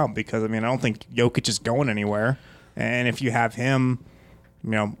contracts run out, because I don't think Jokic is going anywhere. And if you have him,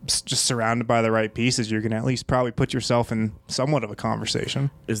 just surrounded by the right pieces, you're going to at least probably put yourself in somewhat of a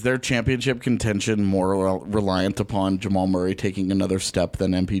conversation. Is their championship contention more reliant upon Jamal Murray taking another step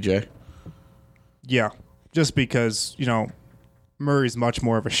than MPJ? Yeah, just because, Murray's much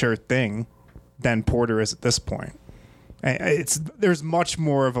more of a sure thing than Porter is at this point. There's much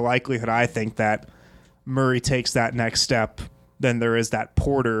more of a likelihood, I think, that Murray takes that next step than there is that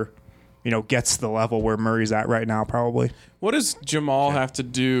Porter, gets to the level where Murray's at right now, probably. What does Jamal have to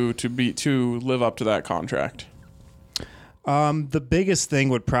do to live up to that contract? The biggest thing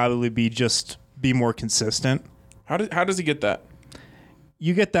would probably be just be more consistent. How does he get that?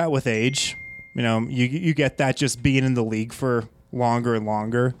 You get that with age. You get that just being in the league for longer and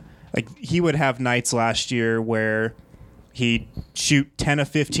longer. Like, he would have nights last year where he'd shoot 10 of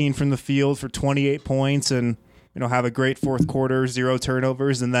 15 from the field for 28 points and, have a great fourth quarter, 0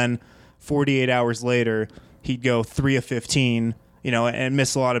 turnovers, and then 48 hours later, he'd go 3 of 15, and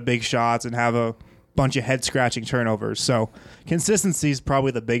miss a lot of big shots and have a bunch of head-scratching turnovers. So consistency is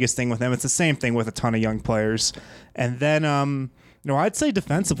probably the biggest thing with him. It's the same thing with a ton of young players. And then, I'd say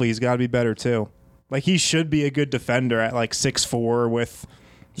defensively he's got to be better too. Like, he should be a good defender at like 6'4" with...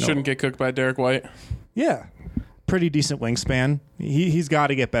 Shouldn't get cooked by Derek White. Yeah. Pretty decent wingspan. He's got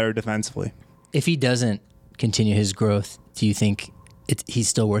to get better defensively. If he doesn't continue his growth, do you think he's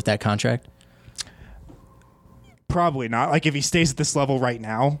still worth that contract? Probably not. Like, if he stays at this level right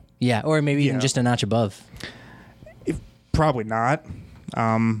now. Yeah, or maybe even just a notch above. Probably not.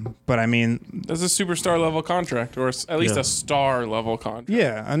 But I mean, that's a superstar level contract, or at least a star level contract.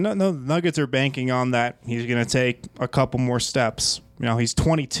 Yeah, and the Nuggets are banking on that. He's going to take a couple more steps. He's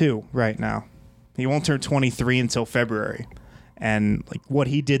 22 right now. He won't turn 23 until February. And like what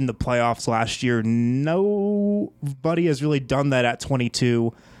he did in the playoffs last year, nobody has really done that at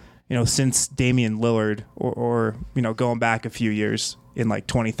 22, since Damian Lillard or going back a few years in like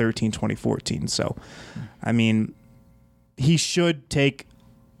 2013, 2014. So, I mean, he should take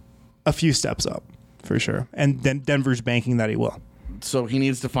a few steps up for sure. And then Denver's banking that he will. So he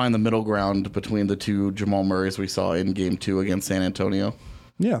needs to find the middle ground between the two Jamal Murrays we saw in Game 2 against San Antonio.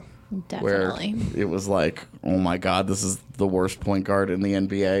 Yeah. Definitely. Where it was like, oh my God, this is the worst point guard in the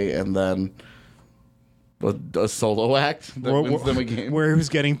NBA. And then a solo act that wins them a game. Where he was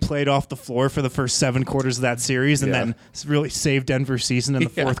getting played off the floor for the first 7 quarters of that series and then really saved Denver's season in the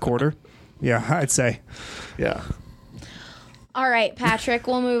fourth quarter. Yeah, I'd say. Yeah. All right, Patrick,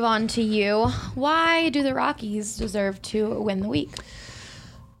 we'll move on to you. Why do the Rockies deserve to win the week?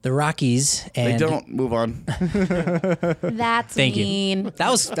 The Rockies and they don't move on. That's Thank mean. You.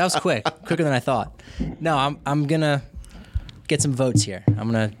 That was quicker than I thought. No, I'm gonna get some votes here.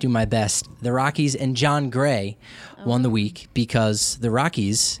 I'm gonna do my best. The Rockies and John Gray won the week because the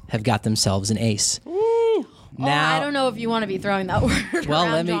Rockies have got themselves an ace. Woo! Now, I don't know if you want to be throwing that word. Well,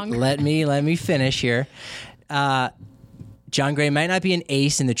 around, let me finish here. John Gray might not be an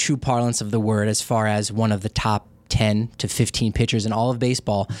ace in the true parlance of the word as far as one of the top 10 to 15 pitchers in all of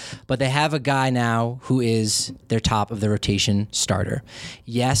baseball, but they have a guy now who is their top of the rotation starter.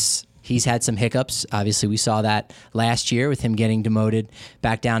 Yes, he's had some hiccups. Obviously, we saw that last year with him getting demoted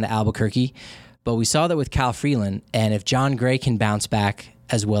back down to Albuquerque, but we saw that with Kyle Freeland, and if John Gray can bounce back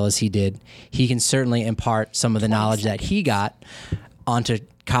as well as he did, he can certainly impart some of the knowledge that he got onto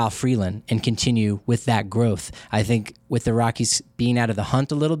Kyle Freeland and continue with that growth. I think with the Rockies being out of the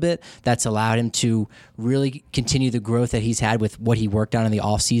hunt a little bit, that's allowed him to really continue the growth that he's had with what he worked on in the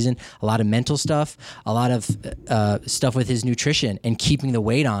offseason. A lot of mental stuff, a lot of stuff with his nutrition and keeping the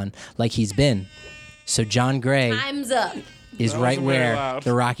weight on like he's been. So John Gray Time's up. Is right where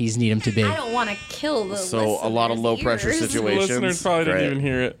the Rockies need him to be. I don't want to kill the So a lot of low pressure situations. The listeners probably didn't even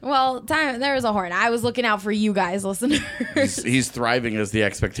hear it. Well, there was a horn. I was looking out for you guys, listeners. He's thriving as the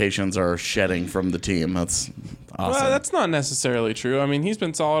expectations are shedding from the team. That's awesome. Well, that's not necessarily true. I mean, he's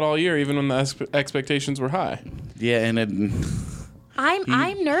been solid all year, even when the expectations were high. Yeah, and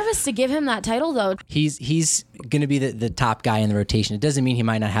I'm nervous to give him that title though. He's going to be the top guy in the rotation. It doesn't mean he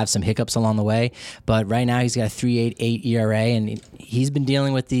might not have some hiccups along the way, but right now he's got a 3.88 ERA, and he's been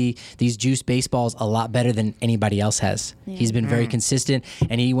dealing with these juice baseballs a lot better than anybody else has. Yeah. He's been very consistent,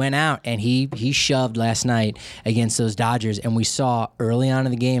 and he went out and he shoved last night against those Dodgers, and we saw early on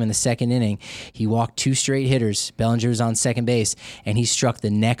in the game in the second inning, he walked 2 straight hitters. Bellinger was on second base, and he struck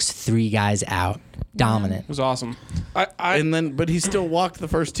the next 3 guys out. Dominant. It was awesome. But he still walked the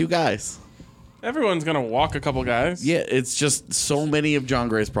first 2 guys. Everyone's gonna walk a couple guys. Yeah, it's just so many of John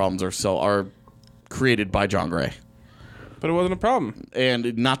Gray's problems are created by John Gray. But it wasn't a problem,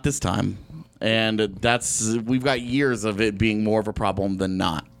 and not this time. And we've got years of it being more of a problem than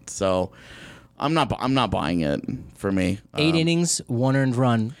not. So I'm not buying it for me. 8 innings, 1 earned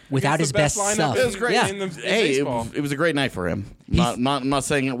run without his best stuff. It was great. Yeah. It was a great night for him. I'm not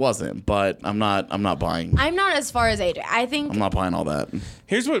saying it wasn't, but I'm not buying. I'm not as far as AJ. I think I'm not buying all that.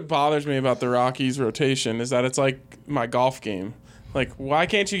 Here's what bothers me about the Rockies rotation is that it's like my golf game. Like, why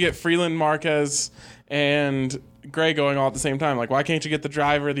can't you get Freeland, Marquez, and Gray going all at the same time? Like, why can't you get the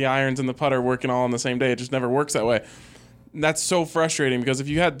driver, the irons, and the putter working all on the same day? It just never works that way. That's so frustrating because if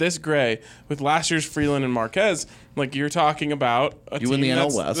you had this Gray with last year's Freeland and Marquez, like you're talking about a team win the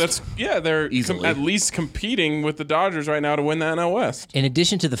NL West. They're at least competing with the Dodgers right now to win the NL West. In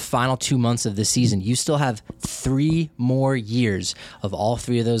addition to the final 2 months of the season, you still have 3 more years of all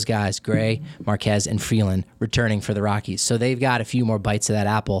 3 of those guys, Gray, Marquez, and Freeland, returning for the Rockies. So they've got a few more bites of that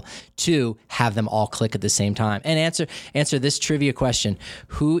apple to have them all click at the same time. And answer this trivia question.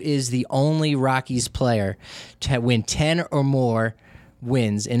 Who is the only Rockies player to win 10 or more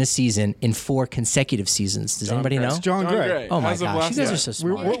wins in a season in 4 consecutive seasons? Does anybody know? It's John Gray. Oh my gosh, you guys are so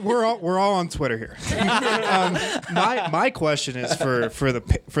smart. We're all on Twitter here. My question is for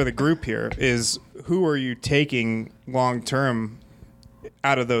the group here is who are you taking long term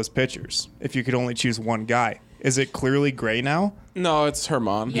out of those pitchers? If you could only choose one guy, is it clearly Gray now? No, it's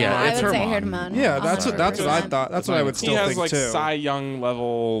Herman. Yeah, I would say Herman. Yeah, that's what I thought. That's what I would still think too. He has Cy Young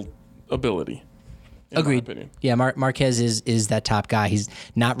level ability. Agreed. Yeah, Marquez is that top guy. He's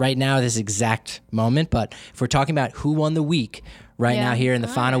not right now this exact moment, but if we're talking about who won the week now here in the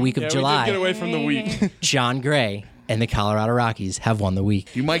final week of July, we did get away from the week. John Gray and the Colorado Rockies have won the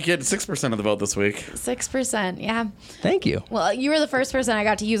week. You might get 6% of the vote this week. 6%, yeah. Thank you. Well, you were the first person I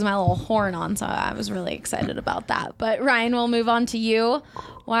got to use my little horn on, so I was really excited about that. But Ryan, we'll move on to you.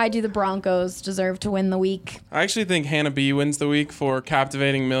 Why do the Broncos deserve to win the week? I actually think Hannah B wins the week for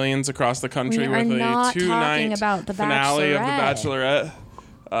captivating millions across the country with a 2-night finale of The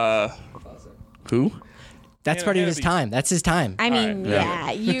Bachelorette. Who? That's part of his time. That's his time. I mean,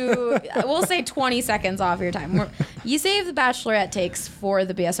 we'll say 20 seconds off your time. You save the Bachelorette takes for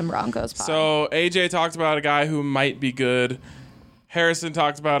the BSM Broncos pod. So AJ talked about a guy who might be good. Harrison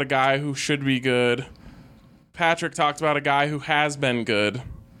talked about a guy who should be good. Patrick talked about a guy who has been good.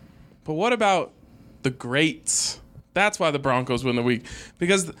 But what about the greats? That's why the Broncos win the week.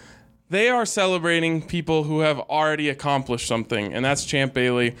 Because they are celebrating people who have already accomplished something, and that's Champ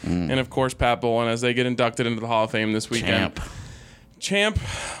Bailey and, of course, Pat Bowlen as they get inducted into the Hall of Fame this weekend. Champ,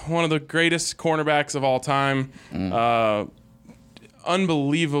 one of the greatest cornerbacks of all time.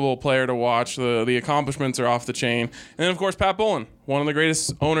 Unbelievable player to watch. The accomplishments are off the chain. And then, of course, Pat Bowlen, one of the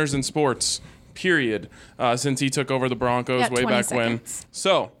greatest owners in sports, period, since he took over the Broncos way back when.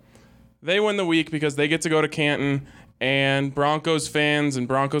 So they win the week because they get to go to Canton, and Broncos fans and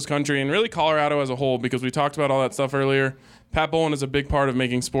Broncos country and really Colorado as a whole, because we talked about all that stuff earlier. Pat Bowlen is a big part of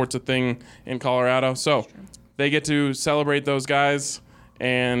making sports a thing in Colorado. So they get to celebrate those guys,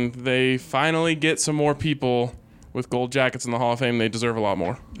 and they finally get some more people with gold jackets in the Hall of Fame. They deserve a lot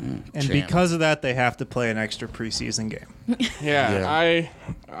more. And because of that, they have to play an extra preseason game. I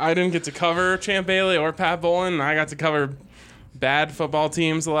didn't get to cover Champ Bailey or Pat Bowlen. I got to cover bad football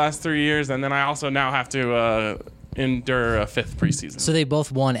teams the last 3 years, and then I also now have to endure a 5th preseason. So they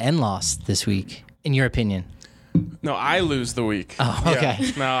both won and lost this week, in your opinion? No, I lose the week. Oh, okay.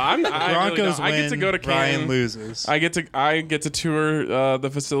 Yeah. No, I Broncos really I get to go to Canton. Ryan loses. I get to tour the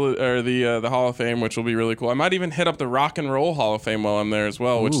facility or the Hall of Fame, which will be really cool. I might even hit up the Rock and Roll Hall of Fame while I'm there as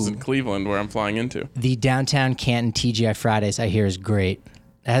well, which is in Cleveland, where I'm flying into. The downtown Canton TGI Fridays, I hear, is great.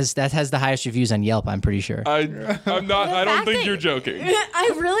 That has the highest reviews on Yelp, I'm pretty sure. I'm not. I don't think you're joking. I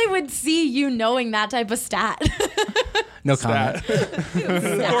really would see you knowing that type of stat. No comment.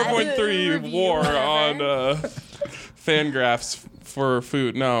 4.3 war on Fangraphs for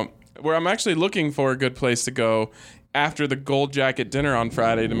food. No, where I'm actually looking for a good place to go after the Gold Jacket dinner on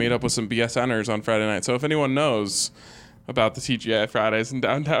Friday to meet up with some BSNers on Friday night. So if anyone knows about the TGI Fridays in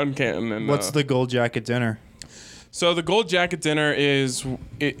downtown Canton, and what's the Gold Jacket dinner? So the gold jacket dinner is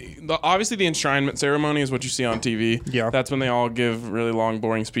obviously the enshrinement ceremony is what you see on TV. Yeah. That's when they all give really long,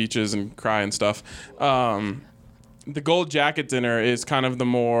 boring speeches and cry and stuff. The gold jacket dinner is kind of the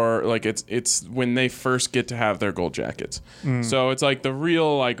more like it's when they first get to have their gold jackets. So it's like the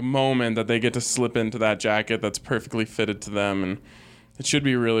real like moment that they get to slip into that jacket that's perfectly fitted to them, and it should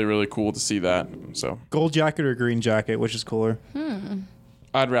be really, really cool to see that. So gold jacket or green jacket, which is cooler?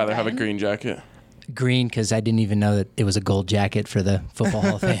 I'd rather have a green jacket. Green, because I didn't even know that it was a gold jacket for the Football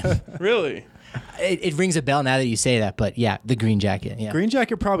Hall of Fame. Really? It rings a bell now that you say that, but yeah, the green jacket. Yeah. Green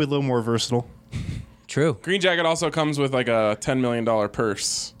jacket probably a little more versatile. True. Green jacket also comes with like a $10 million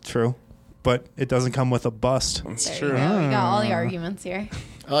purse. True. But it doesn't come with a bust. That's There true. you go. We got all the arguments here.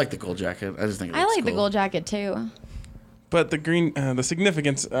 I like the gold jacket. I just think it I looks like the cool. gold jacket too. But the green, the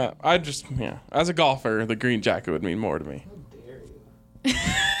significance, as a golfer, the green jacket would mean more to me.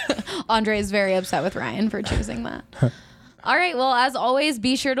 Andre is very upset with Ryan for choosing that. All right. Well, as always,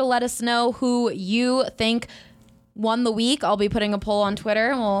 be sure to let us know who you think won the week. I'll be putting a poll on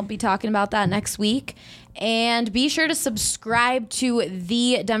Twitter, and we'll be talking about that next week. And be sure to subscribe to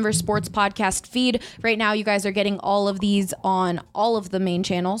the Denver Sports Podcast feed. Right now, you guys are getting all of these on all of the main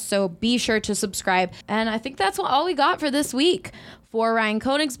channels, so be sure to subscribe. And I think that's all we got for this week. For Ryan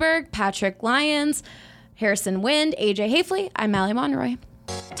Koenigsberg, Patrick Lyons, Harrison Wind, AJ Hafley, I'm Allie Monroy.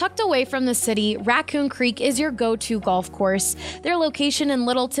 Tucked away from the city, Raccoon Creek is your go-to golf course. Their location in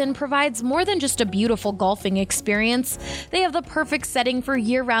Littleton provides more than just a beautiful golfing experience. They have the perfect setting for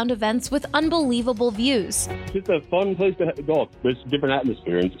year-round events with unbelievable views. It's just a fun place to golf. It's a different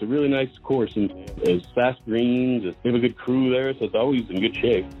atmosphere, and it's a really nice course, and it's fast greens. They have a good crew there, so it's always in good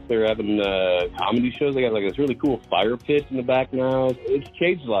shape. They're having comedy shows. They got like this really cool fire pit in the back now. It's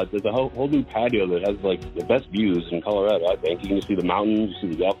changed a lot. There's a whole new patio that has like the best views in Colorado, I think. You can see the mountains, you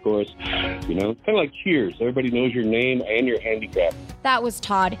see the golf course. You know, it's kind of like Cheers. Everybody knows your name and your handicap. That was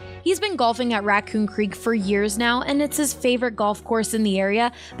Todd. He's been golfing at Raccoon Creek for years now, and it's his favorite golf course in the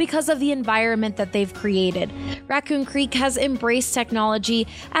area because of the environment that they've created. Raccoon Creek has embraced technology,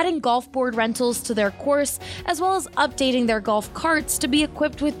 adding golf board rentals to their course, as well as updating their golf carts to be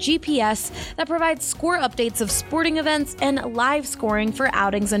equipped with GPS that provides score updates of sporting events and live scoring for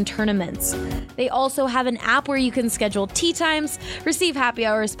outings and tournaments. They also have an app where you can schedule tee times, receive happy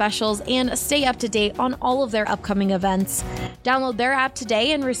hour specials, and stay up to date on all of their upcoming events. Download their app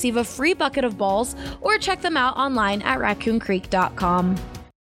today and receive a free bucket of balls, or check them out online at raccooncreek.com.